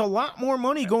 horses means a lot more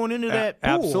money going into that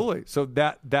pool. Absolutely. So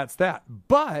that's that.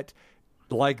 But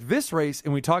like this race,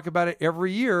 and we talk about it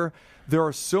every year, there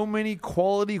are so many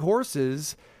quality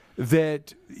horses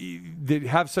that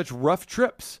have such rough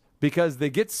trips because they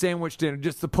get sandwiched in.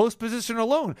 Just the post position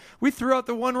alone. We threw out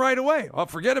the one right away. I'll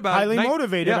forget about it. Highly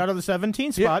motivated out of the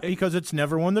 17 spot because it's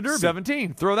never won the Derby.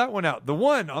 17. Throw that one out. The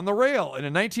one on the rail in a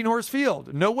 19-horse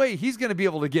field. No way he's going to be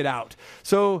able to get out.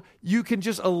 So you can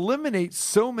just eliminate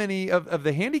so many of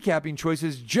the handicapping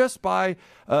choices just by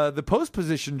the post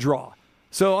position draw.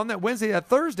 So on that Wednesday, that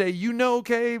Thursday,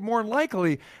 more than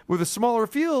likely with a smaller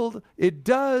field, it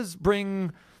does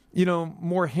bring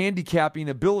more handicapping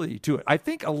ability to it. I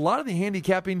think a lot of the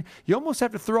handicapping you almost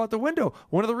have to throw out the window.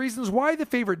 One of the reasons why the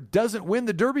favorite doesn't win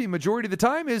the Derby majority of the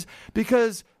time is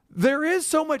because there is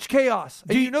so much chaos.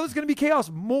 And there's going to be chaos.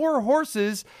 More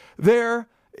horses there.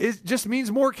 It just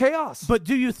means more chaos. But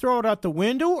do you throw it out the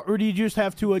window, or do you just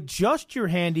have to adjust your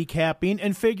handicapping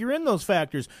and figure in those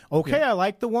factors? Okay, I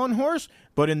like the one horse,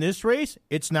 but in this race,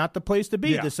 it's not the place to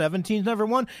be. The 17's never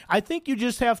won. I think you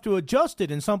just have to adjust it,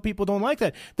 and some people don't like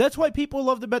that. That's why people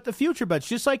love to bet the future bets,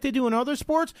 just like they do in other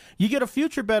sports. You get a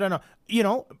future bet on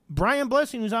Brian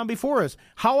Blessing, who's on before us.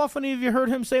 How often have you heard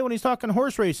him say when he's talking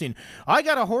horse racing, I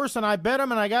got a horse and I bet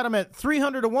him, and I got him at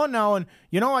 300 to 1 now, and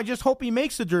I just hope he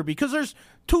makes the Derby, because there's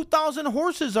 2,000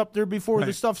 horses up there before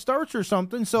the stuff starts or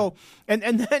something. So, and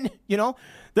then,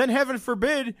 then heaven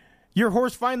forbid your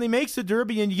horse finally makes the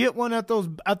Derby and you get one at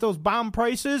those bomb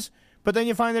prices. But then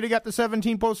you find that he got the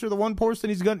 17 post or the 1 post,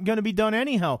 and he's going to be done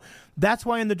anyhow. That's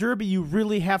why in the Derby you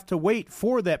really have to wait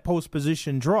for that post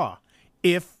position draw.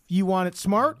 If you want it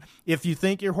smart, if you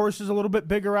think your horse is a little bit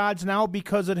bigger odds now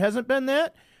because it hasn't been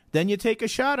that, then you take a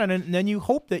shot on it, and then you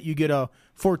hope that you get a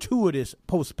fortuitous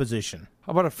post position.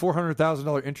 How about a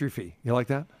 $400,000 entry fee? You like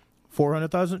that?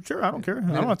 $400,000? Sure, I don't care.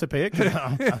 I don't have to pay it.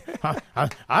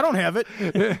 I don't have it.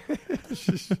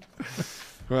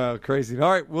 Wow, crazy.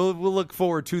 All right, we'll look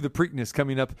forward to the Preakness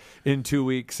coming up in 2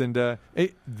 weeks. And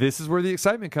hey, this is where the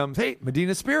excitement comes. Hey,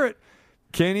 Medina Spirit,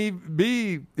 can he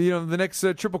be the next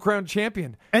Triple Crown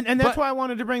champion? And that's why I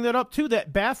wanted to bring that up, too,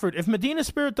 that Baffert. If Medina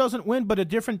Spirit doesn't win but a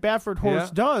different Baffert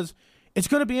horse does, it's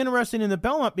going to be interesting in the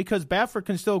Belmont because Baffert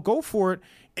can still go for it.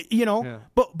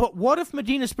 But what if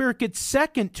Medina Spirit gets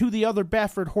second to the other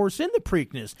Baffert horse in the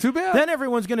Preakness? Too bad. Then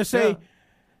everyone's going to say,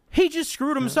 he just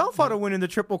screwed himself out of winning the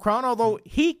Triple Crown, although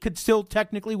he could still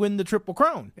technically win the Triple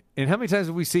Crown. And how many times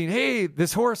have we seen, hey,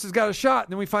 this horse has got a shot,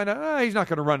 and then we find out, he's not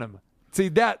going to run him. See,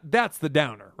 that's the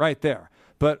downer right there.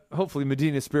 But hopefully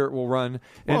Medina Spirit will run.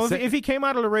 Well, if he came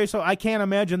out of the race, I can't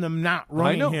imagine them not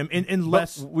running him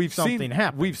unless something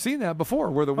happens. We've seen that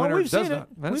before where the winner does not.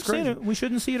 We've seen it. We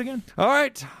shouldn't see it again. All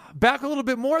right. Back a little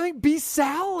bit more. I think B.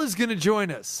 Sal is going to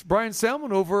join us. Bryan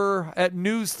Salmond over at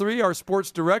News 3, our sports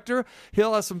director.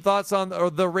 He'll have some thoughts on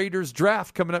the Raiders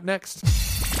draft coming up next.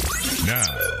 Now,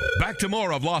 back to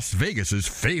more of Las Vegas's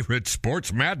favorite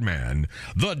sports madman,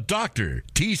 the Dr.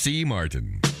 T.C.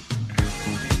 Martin.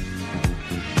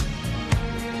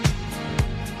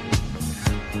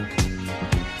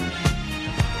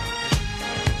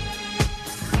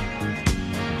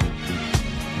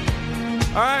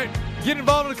 All right, get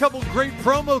involved in a couple of great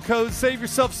promo codes. Save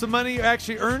yourself some money, or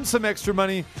actually earn some extra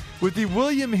money with the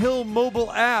William Hill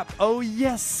mobile app. Oh,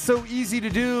 yes, so easy to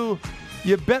do.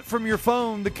 You bet from your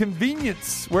phone, the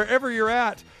convenience wherever you're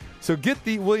at. So get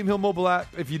the William Hill mobile app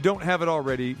if you don't have it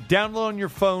already. Download on your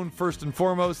phone first and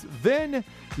foremost. Then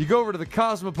you go over to the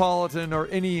Cosmopolitan or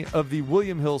any of the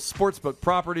William Hill sportsbook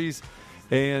properties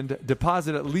and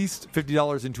deposit at least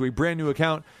 $50 into a brand new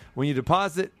account. When you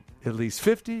deposit at least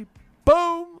 $50,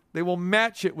 boom, they will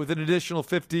match it with an additional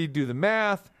 $50. Do the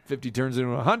math. 50 turns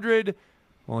into 100.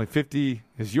 Only 50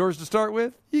 is yours to start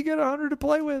with. You get 100 to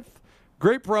play with.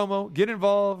 Great promo. Get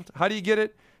involved. How do you get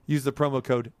it? Use the promo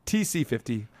code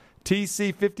TC50.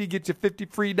 TC50 gets you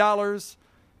 $50 free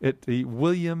at the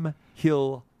William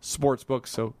Hill Sportsbook.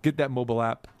 So get that mobile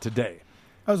app today.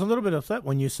 I was a little bit upset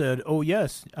when you said, oh,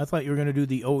 yes. I thought you were going to do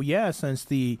the oh, yeah, since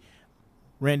the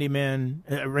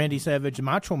Randy Savage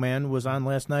Macho Man was on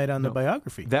last night on the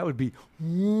biography. That would be,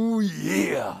 ooh,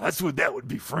 yeah. That's what that would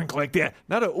be, Frank, like that.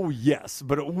 Not a oh, yes,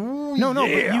 but a ooh,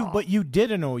 yeah. But you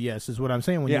did an oh, yes is what I'm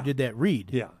saying when you did that read.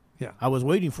 Yeah. I was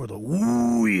waiting for the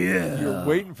ooh, yeah. You're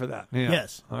waiting for that. Yeah.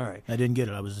 Yes. All right. I didn't get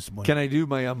it. I was disappointed. Can I do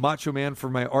my Macho Man for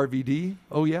my RVD?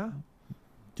 Oh, yeah?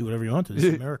 Do whatever you want to. This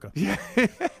is America. Yeah.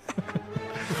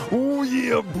 Oh,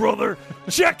 yeah, brother.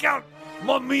 Check out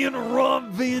my man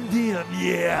Ron Van Dam.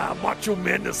 Yeah, Macho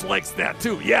Madness likes that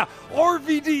too. Yeah,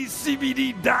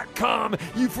 RVDCBD.com.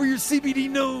 You for your CBD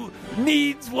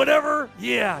needs, whatever.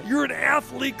 Yeah, you're an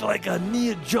athlete like a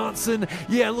Nia Johnson.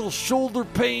 Yeah, a little shoulder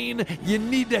pain. You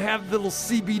need to have the little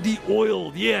CBD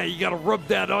oil. Yeah, you got to rub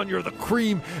that on the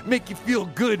cream. Make you feel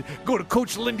good. Go to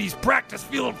Coach Lindy's practice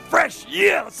feeling fresh.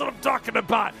 Yeah, that's what I'm talking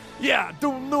about. Yeah,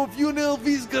 don't know if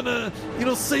UNLV's gonna,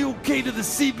 say okay to the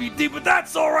CBD, but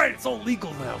that's all right. It's all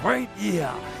legal now, right?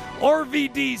 Yeah.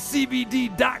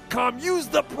 RVDCBD.com. Use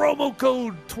the promo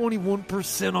code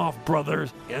 21% off,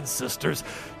 brothers and sisters.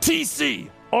 TC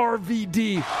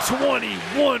RVD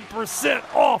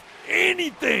 21% off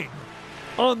anything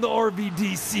on the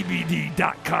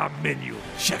RVDCBD.com menu.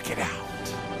 Check it out.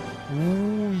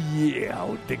 Ooh, yeah.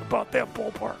 What do you think about that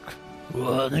ballpark?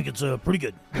 Well, I think it's pretty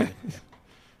good.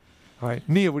 All right.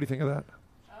 Nia, what do you think of that?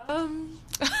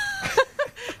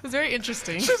 It was very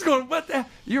interesting. She's going, what the?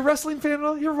 You a wrestling fan at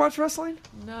all? You ever watch wrestling?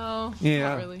 No, yeah,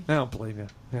 not really. I don't believe you.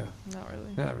 Yeah. Not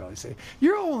really. Not really. See,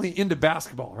 you're only into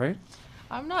basketball, right?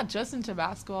 I'm not just into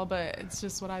basketball, but it's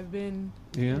just what I've been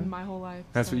in my whole life.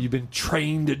 That's what you've been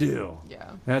trained to do. Yeah.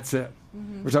 That's it.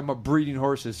 Mm-hmm. We're talking about breeding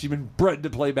horses. You've been bred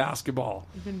to play basketball.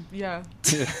 Yeah.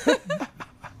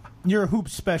 You're a hoop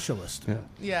specialist.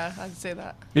 Yeah, I'd say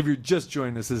that. If you're just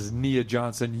joining us, this is Nia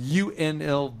Johnson,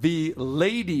 UNLV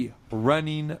Lady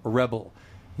Running Rebel.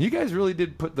 You guys really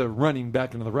did put the running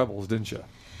back into the Rebels, didn't you?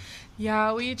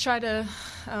 Yeah, we tried to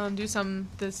do some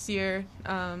this year.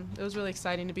 It was really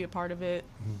exciting to be a part of it.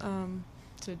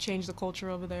 to change the culture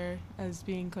over there as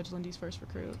being Coach Lindy's first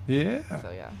recruit. Yeah.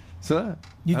 So yeah. So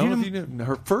I don't know if you knew,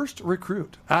 her first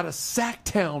recruit out of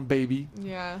Sacktown, baby.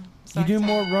 Yeah. You do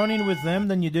more running with them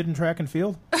than you did in track and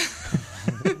field?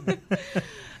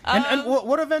 And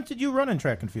what event did you run in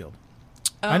track and field?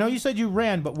 I know you said you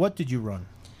ran, but what did you run?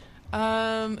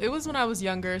 It was when I was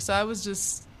younger, so I was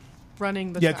just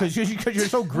running the Yeah, track. because you're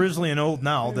so grizzly and old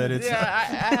now that it's...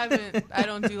 Yeah, I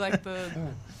don't do like the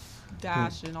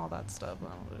dash and all that stuff. I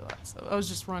don't do that stuff. I was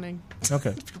just running.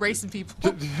 Okay. Racing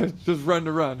people. Just run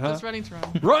to run, huh? Just running to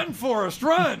run. Run, Forrest,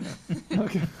 run!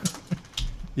 Okay.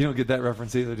 You don't get that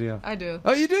reference either, do you? I do.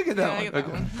 Oh, you do get that one. I get that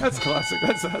one. That's classic.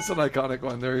 That's an iconic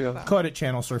one. There you go. Caught it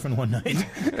channel surfing one night.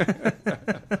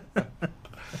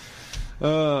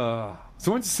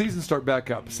 So when's the season start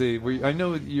back up? See, I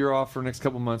know you're off for the next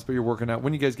couple months, but you're working out.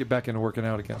 When do you guys get back into working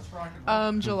out again?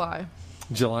 July.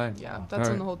 July. Yeah, that's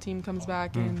when the whole team comes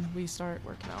back and we start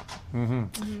working out.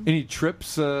 Mm-hmm. Any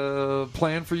trips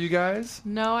planned for you guys?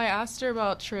 No, I asked her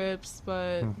about trips,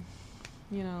 but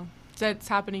that's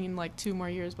happening in like 2 more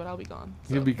years, but I'll be gone.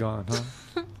 So. You'll be gone,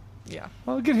 huh? Yeah.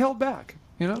 Well, get held back.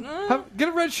 Get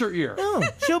a red shirt year. No,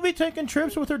 she'll be taking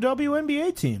trips with her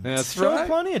WNBA team. That's She'll right. have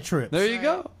plenty of trips. There you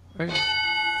go.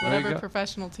 Whatever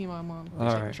professional team I'm on,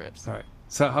 we're taking trips. All right.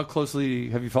 So how closely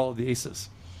have you followed the Aces?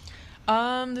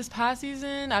 This past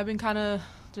season, I've been kind of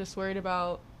just worried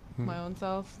about my own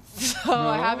self. So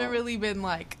I haven't really been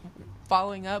like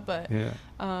following up, but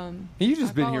you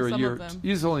just been here a year.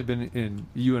 You've just only been in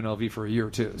UNLV for a year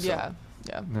or two. So. Yeah.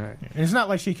 All right. It's not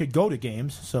like she could go to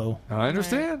games, so I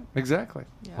understand exactly.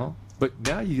 Yeah. Well, but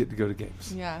now you get to go to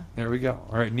games. Yeah. There we go.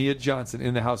 All right, Nia Johnson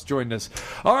in the house joined us.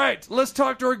 All right, let's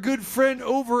talk to our good friend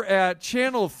over at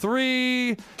Channel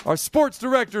 3, our sports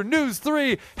director, News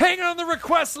 3, hanging on the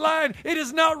request line. It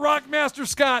is not Rockmaster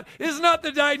Scott. It is not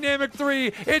the Dynamic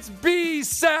 3. It's B.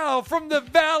 Sal from the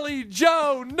Valley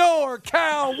Joe,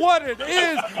 NorCal. What it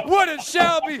is, what it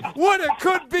shall be, what it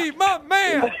could be, my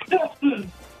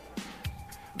man.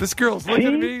 This girl's looking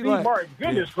at me like... Martin,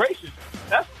 goodness gracious.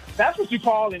 That's what you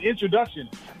call an introduction.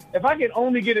 If I can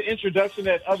only get an introduction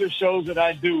at other shows that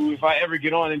I do, if I ever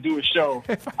get on and do a show,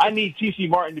 I need T.C.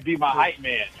 Martin to be my hype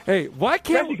man. Hey, why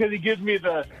can't... Especially because he gives me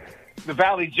the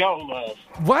Valley Joe love.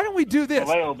 Why don't we do this?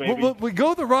 Vallejo, baby. We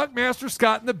go the Rockmaster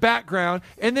Scott in the background,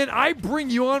 and then I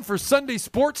bring you on for Sunday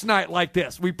sports night like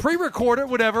this. We pre-record it,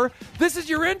 whatever. This is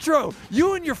your intro.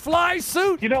 You in your fly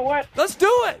suit. You know what? Let's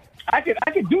do it. I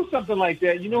could do something like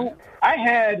that. I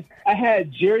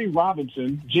had Jerry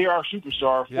Robinson, JR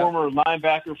Superstar, former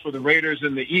linebacker for the Raiders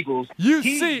and the Eagles.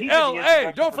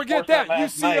 UCLA. Don't forget that.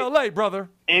 UCLA, night. Brother.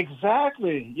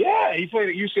 Exactly. Yeah, he played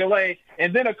at UCLA.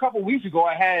 And then a couple weeks ago,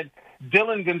 I had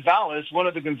Dylan Gonzalez, one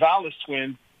of the Gonzalez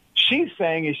twins. She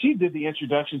sang and she did the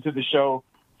introduction to the show.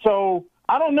 So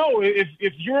I don't know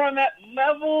if you're on that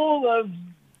level of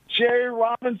Jerry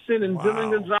Robinson and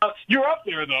Dylan Gonzalez. You're up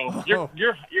there, though.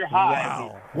 You're high.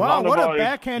 Wow, what a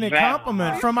backhanded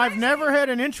compliment from I've never had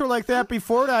an intro like that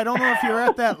before. I don't know if you're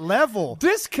at that level.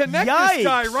 Disconnect this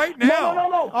guy right now.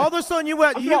 No. All of a sudden, you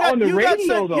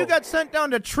got sent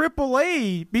down to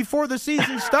AAA before the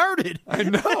season started. I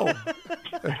know.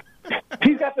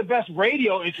 He's got the best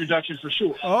radio introduction for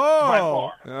sure. Oh. By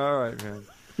far. All right, man.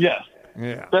 Yes.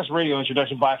 Yeah. Best radio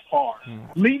introduction by far.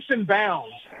 Leaps and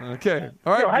bounds. Okay.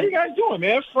 All right. Yo, how you guys doing,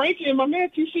 man? Frankie and my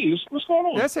man TC. What's going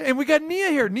on? That's it. And we got Nia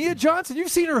here. Nia Johnson. You've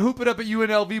seen her hoop it up at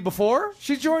UNLV before.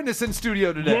 She joined us in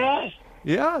studio today.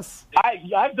 Yes.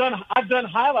 I've done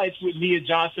highlights with Nia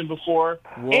Johnson before.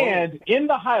 Whoa. And in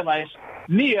the highlights,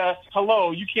 Nia,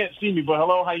 hello, you can't see me, but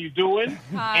hello, how you doing?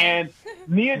 Hi. And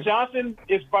Nia Johnson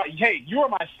is you are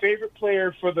my favorite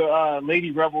player for the Lady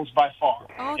Rebels by far.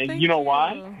 Oh, and thank you know you.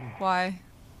 why? Why?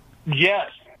 Yes.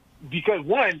 Because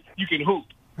one, you can hoop.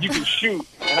 You can shoot,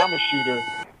 and I'm a shooter.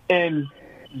 And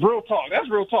real talk. That's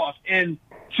real talk. And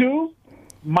two,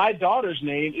 my daughter's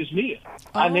name is Nia.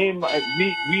 I named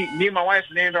me and my wife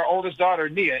named our oldest daughter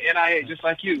Nia, N-I-A, just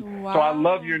like you. Wow. So I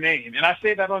love your name, and I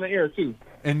say that on the air too.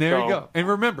 And there you go. And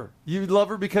remember, you love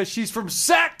her because she's from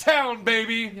Sacktown,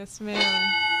 baby. Yes, ma'am.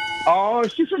 Oh,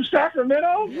 she's from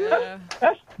Sacramento. Yeah.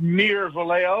 That's near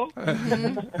Vallejo.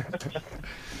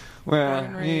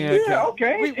 Well, yeah,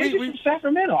 okay. She's from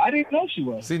Sacramento. I didn't know she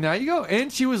was. See, now you go.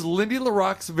 And she was Lindy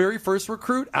LaRocque's very first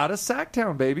recruit out of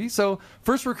Sacktown, baby. So,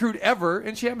 first recruit ever,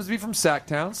 and she happens to be from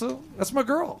Sacktown, so that's my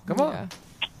girl. Come on.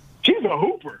 She's a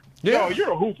hooper. Yeah. Yo,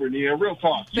 you're a hooper, Nia. Real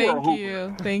talk. You're a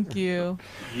hooper. Thank you.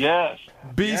 Yes.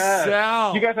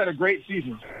 Sal. You guys had a great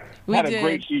season. We did. A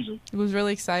great season. It was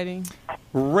really exciting.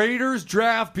 Raiders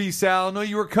draft, B. Sal. I know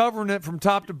you were covering it from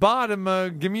top to bottom.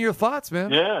 Give me your thoughts, man.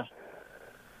 Yeah.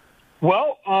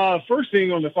 Well, first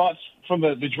thing on the thoughts from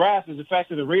the draft is the fact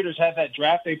that the Raiders had that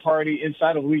draft day party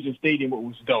inside of Allegiant Stadium. It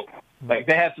was dope. Like,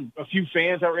 they had a few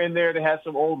fans that were in there. They had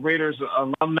some old Raiders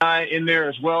alumni in there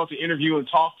as well to interview and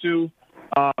talk to.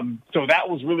 So that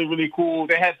was really, really cool.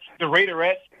 The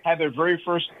Raiderettes had their very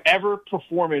first ever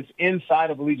performance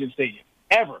inside of Allegiant Stadium.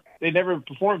 Ever. They never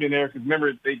performed in there because,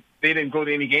 remember, they didn't go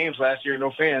to any games last year,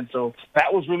 no fans. So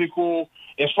that was really cool.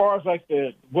 As far as, like,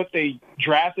 what they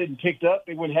drafted and picked up,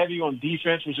 they went heavy on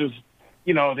defense, which is,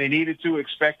 they needed to,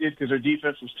 expected, because their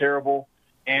defense was terrible.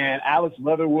 And Alex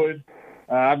Leatherwood,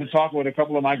 I've been talking with a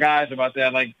couple of my guys about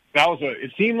that. Like,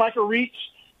 it seemed like a reach.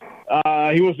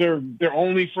 He was their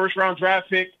only first-round draft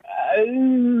pick.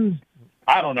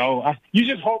 I don't know. You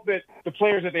just hope that the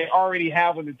players that they already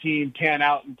have on the team pan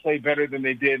out and play better than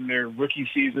they did in their rookie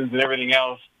seasons and everything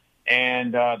else,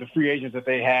 and the free agents that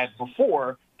they had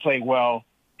before play well,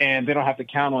 and they don't have to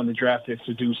count on the draft picks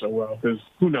to do so well, because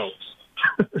who knows?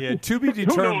 Yeah, to be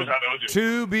determined.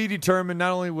 To be determined,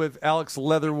 not only with Alex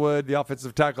Leatherwood, the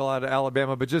offensive tackle out of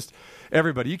Alabama, but just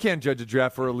everybody. You can't judge a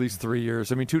draft for at least 3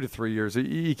 years. I mean, 2 to 3 years.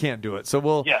 You can't do it. So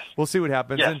we'll see what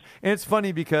happens. Yes. And it's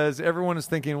funny because everyone is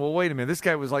thinking, well, wait a minute. This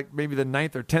guy was like maybe the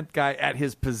 9th or 10th guy at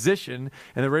his position,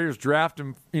 and the Raiders draft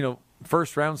him,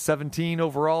 first round, 17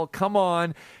 overall. Come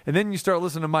on. And then you start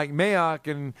listening to Mike Mayock,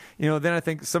 and then I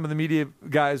think some of the media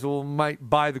guys might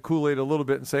buy the Kool-Aid a little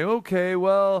bit and say, okay,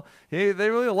 well, hey,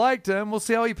 they really liked him. We'll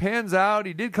see how he pans out.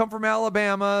 He did come from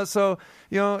Alabama, so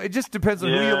it just depends on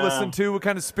who you listen to, what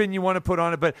kind of spin you want to put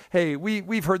on it. But hey,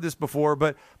 we've heard this before.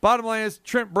 But bottom line is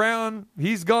Trent Brown,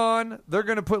 he's gone. They're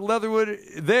going to put Leatherwood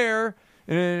there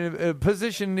in a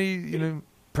position he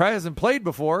probably hasn't played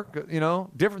before,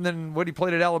 different than what he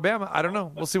played at Alabama. I don't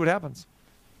know. We'll see what happens.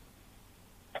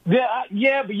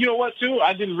 Yeah, but you know what, too?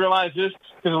 I didn't realize this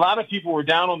because a lot of people were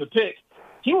down on the pick.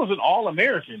 He was an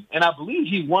All-American, and I believe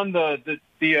he won the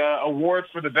award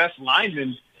for the best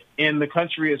lineman in the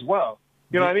country as well.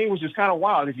 You know what I mean? Which is kind of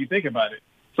wild if you think about it.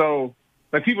 So,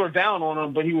 people are down on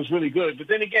him, but he was really good. But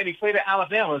then again, he played at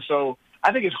Alabama, so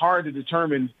I think it's hard to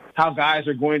determine how guys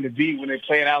are going to be when they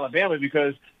play at Alabama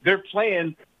because they're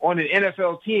playing on an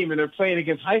NFL team and they're playing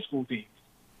against high school teams.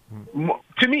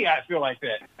 To me, I feel like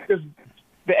that. Because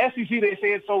the SEC, they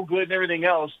say it's so good and everything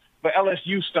else, but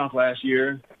LSU stunk last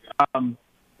year.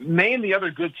 Name the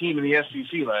other good team in the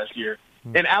SEC last year.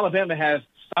 And Alabama has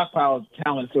stockpiled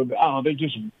talent, so I don't know, they're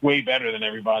just way better than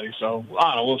everybody. So,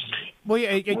 I don't know, we'll see. Well, yeah,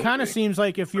 it kind of seems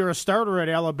like if you're a starter at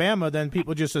Alabama, then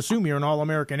people just assume you're an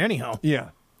All-American anyhow. Yeah.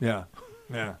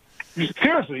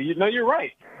 Seriously, you're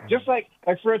right. Just like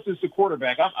for instance, the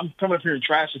quarterback. I'm coming up here and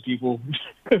trashing people,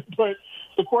 but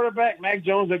the quarterback, Mac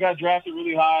Jones, that got drafted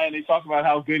really high, and they talk about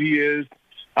how good he is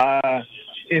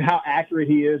and how accurate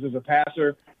he is as a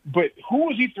passer. But who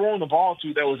was he throwing the ball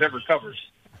to that was ever covered?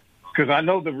 Because I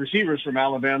know the receivers from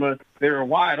Alabama, they were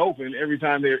wide open every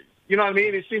time they're, you know what I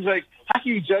mean? It seems like, how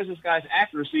can you judge this guy's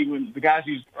accuracy when the guys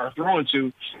you are throwing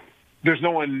to, there's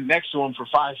no one next to him for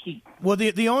 5 feet? Well,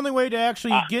 the only way to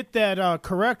actually get that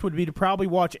correct would be to probably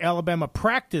watch Alabama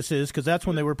practices, because that's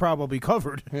when they were probably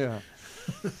covered. Yeah.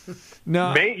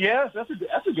 No, yes, that's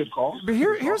a good call. But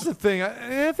here's the thing.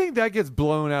 I think that gets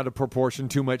blown out of proportion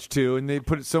too much too, and they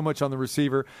put it so much on the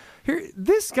receiver.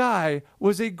 This guy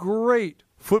was a great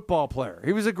football player.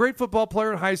 He was a great football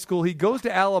player in high school. He goes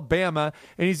to Alabama,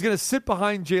 and he's going to sit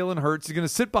behind Jalen Hurts. He's going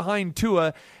to sit behind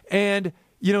Tua, and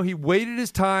he waited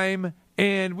his time.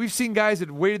 And we've seen guys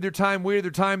that waited their time,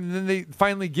 and then they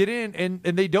finally get in, and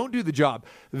they don't do the job.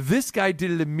 This guy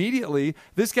did it immediately.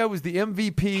 This guy was the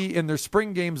MVP in their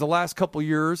spring games the last couple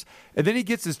years, and then he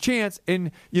gets his chance.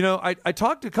 And, I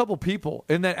talked to a couple people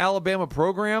in that Alabama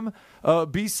program,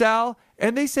 B-Sal,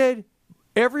 and they said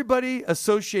everybody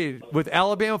associated with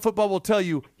Alabama football will tell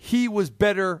you he was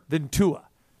better than Tua.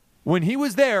 When he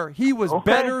was there, he was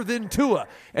better than Tua.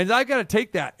 And I got to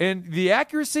take that. And the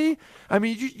accuracy, I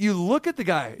mean, you look at the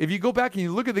guy. If you go back and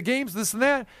you look at the games, this and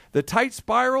that, the tight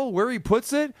spiral, where he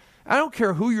puts it, I don't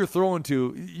care who you're throwing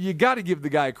to. You got to give the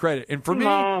guy credit. And for me,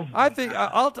 I think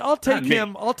I'll take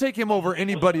him. I'll take him over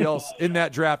anybody else in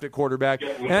that draft at quarterback.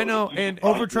 And I know, and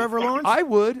over Trevor Lawrence, I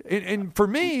would. And for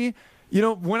me,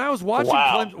 when I was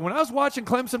watching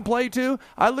Clemson play too,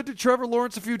 I looked at Trevor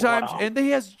Lawrence a few times, and he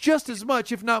has just as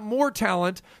much, if not more,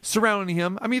 talent surrounding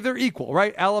him. I mean, they're equal,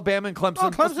 right? Alabama and Clemson. Oh,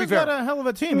 Clemson's got a hell of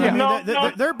a team. Yeah. I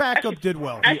mean, their backup did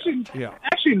well. Actually,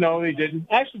 no, they didn't.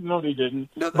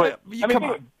 No, but come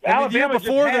on. Alabama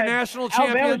before their national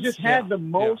champions. Alabama just had the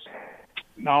most.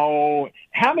 No,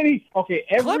 how many? Okay,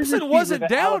 every Clemson wasn't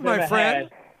down, my friend.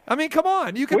 I mean, come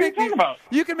on. You can What are you talking about?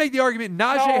 You can make the argument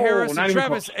Najee No, Harris not and even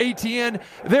Travis Etienne,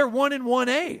 they're 1 and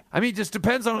 1A. I mean, it just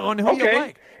depends on who you Okay.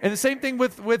 like. And the same thing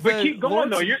with But keep going,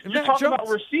 Lawrence though. You're and Matt talking Jones. about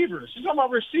receivers. You're talking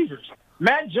about receivers.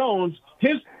 Matt Jones,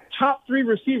 his top 3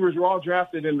 receivers were all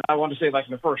drafted in, I want to say, like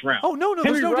in the first round. Oh, no,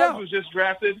 Henry there's no Ruggs doubt. was just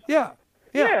drafted. Yeah.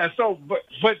 So,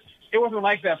 but it wasn't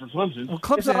like that for Clemson. Well,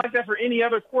 Clemson- It's not like that for any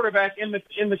other quarterback in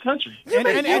the country. You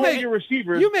make- you all make- of your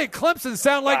receivers. You make Clemson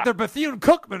sound like they're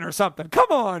Bethune-Cookman or something.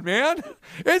 Come on, man.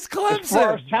 It's As far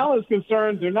Clemson. as talent is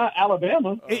concerned, they're not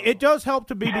Alabama. It does help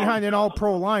to be behind an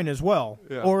all-pro line as well,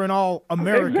 or an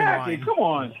all-American Exactly. line. Come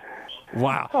on.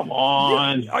 Wow. Come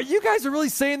on. You guys are really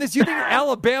saying this? You think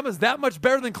Alabama's that much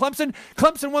better than Clemson?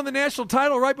 Clemson won the national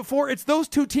title right before. It's those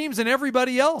 2 teams and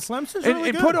everybody else. Clemson's and, really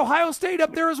and good. put Ohio State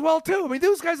up there as well, too. I mean,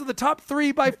 those guys are the top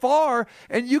 3 by far,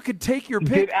 and you could take your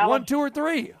pick 1, 2, or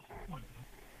 3.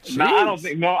 No,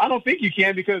 I don't think you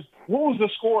can, because what was the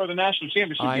score of the national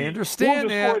championship I game? understand what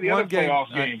was the score that. of the One other game.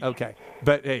 playoff game? Okay.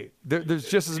 But, hey, there's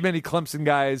just as many Clemson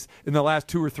guys in the last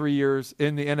 2 or 3 years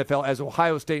in the NFL as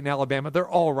Ohio State and Alabama. They're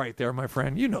all right there, my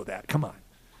friend. You know that. Come on.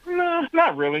 No,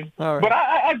 not really. All right. But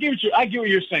I get what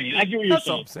you're saying. I get what you're That's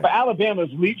all saying. I'm saying. But Alabama's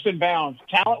leaps and bounds,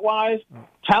 talent-wise,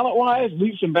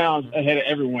 leaps and bounds ahead of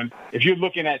everyone. If you're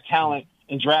looking at talent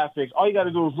and draft picks, all you got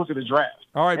to do is look at the draft.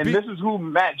 All right, and this is who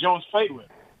Matt Jones played with.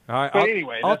 All right. But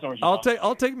anyway, that's what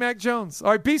I'll take Mac Jones. All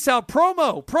right, B-Sal,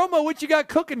 promo, what you got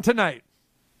cooking tonight?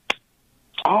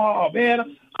 Oh,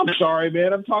 man, I'm sorry,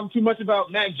 man. I'm talking too much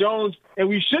about Mac Jones, and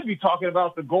we should be talking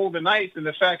about the Golden Knights and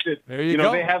the fact that There you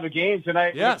go. they have a game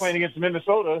tonight. Yes. They're playing against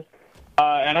Minnesota.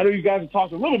 And I know you guys have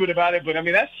talked a little bit about it, but, I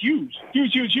mean, that's huge.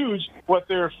 Huge. What,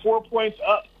 they're 4 points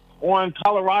up on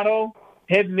Colorado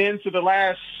heading into the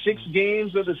last 6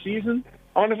 games of the season,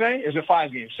 I want to say. Is it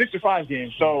 5 games? 6 or 5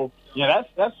 games. So, yeah,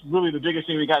 that's really the biggest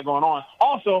thing we got going on.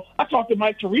 Also, I talked to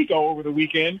Mike Tirico over the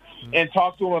weekend and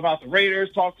talked to him about the Raiders,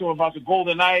 talked to him about the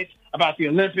Golden Knights, about the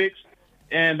Olympics,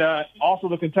 and also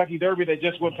the Kentucky Derby that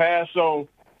just went past. So,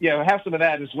 yeah, we'll have some of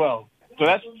that as well. So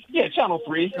that's, Channel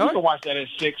 3. You can watch that at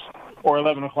 6 or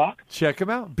 11 o'clock. Check him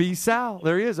out. B-Sal.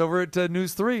 There he is over at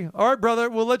News 3. All right, brother.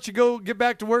 We'll let you go get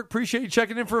back to work. Appreciate you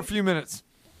checking in for a few minutes.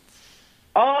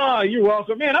 Oh, you're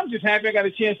welcome. Man, I'm just happy I got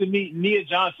a chance to meet Nia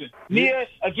Johnson. Nia,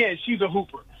 again, she's a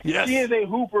hooper. Yes. She is a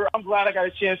hooper. I'm glad I got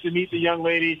a chance to meet the young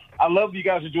lady. I love what you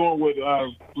guys are doing with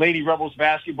Lady Rebels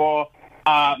basketball.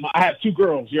 I have 2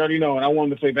 girls, you already know, and I want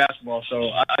them to play basketball,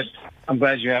 so I'm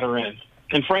glad you had her in.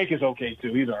 And Frank is okay,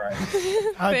 too. He's all right.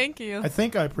 Thank you. I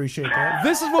think I appreciate that.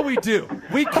 This is what we do.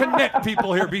 We connect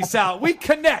people here, B-Sal. We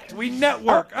connect. We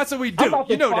network. That's what we do. I'm about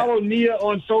to follow Nia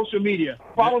on social media.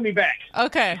 Follow me back.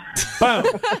 Okay. Boom.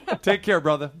 Take care,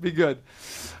 brother. Be good.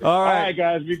 All right. All right,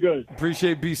 guys. Be good.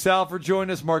 Appreciate B-Sal for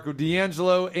joining us, Marco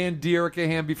D'Angelo, and De'Erica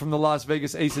Hamby from the Las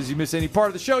Vegas Aces. You miss any part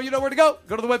of the show, you know where to go.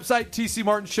 Go to the website,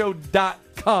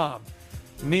 tcmartinshow.com.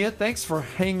 Nia, thanks for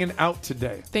hanging out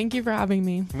today. Thank you for having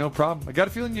me. No problem. I got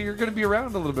a feeling you're going to be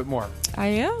around a little bit more. I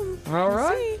am. All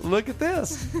right. Look at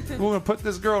this. We're going to put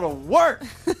this girl to work.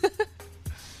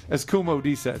 As Kumo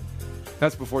D said.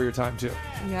 That's before your time, too.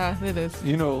 Yeah, it is.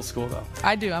 You know old school, though.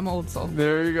 I do. I'm old soul.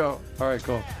 There you go. All right,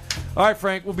 cool. All right,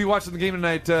 Frank, we'll be watching the game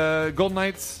tonight. Golden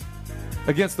Knights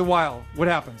against the Wild. What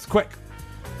happens? Quick.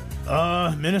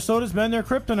 Minnesota's been their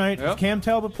kryptonite. Yep. If Cam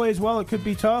Talbot plays well, it could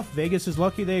be tough. Vegas is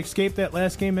lucky they escaped that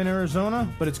last game in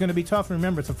Arizona, but it's going to be tough.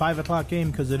 Remember, it's a 5 o'clock game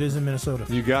because it is in Minnesota.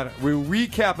 You got it. We'll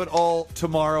recap it all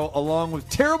tomorrow, along with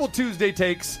terrible Tuesday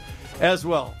takes as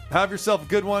well. Have yourself a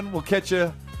good one. We'll catch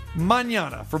you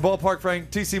mañana for Ballpark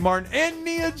Frank, TC Martin, and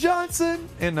Nia Johnson.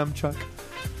 And I'm Chuck.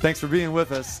 Thanks for being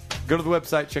with us. Go to the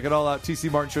website. Check it all out,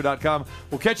 tcmartinshow.com.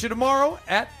 We'll catch you tomorrow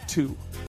at 2.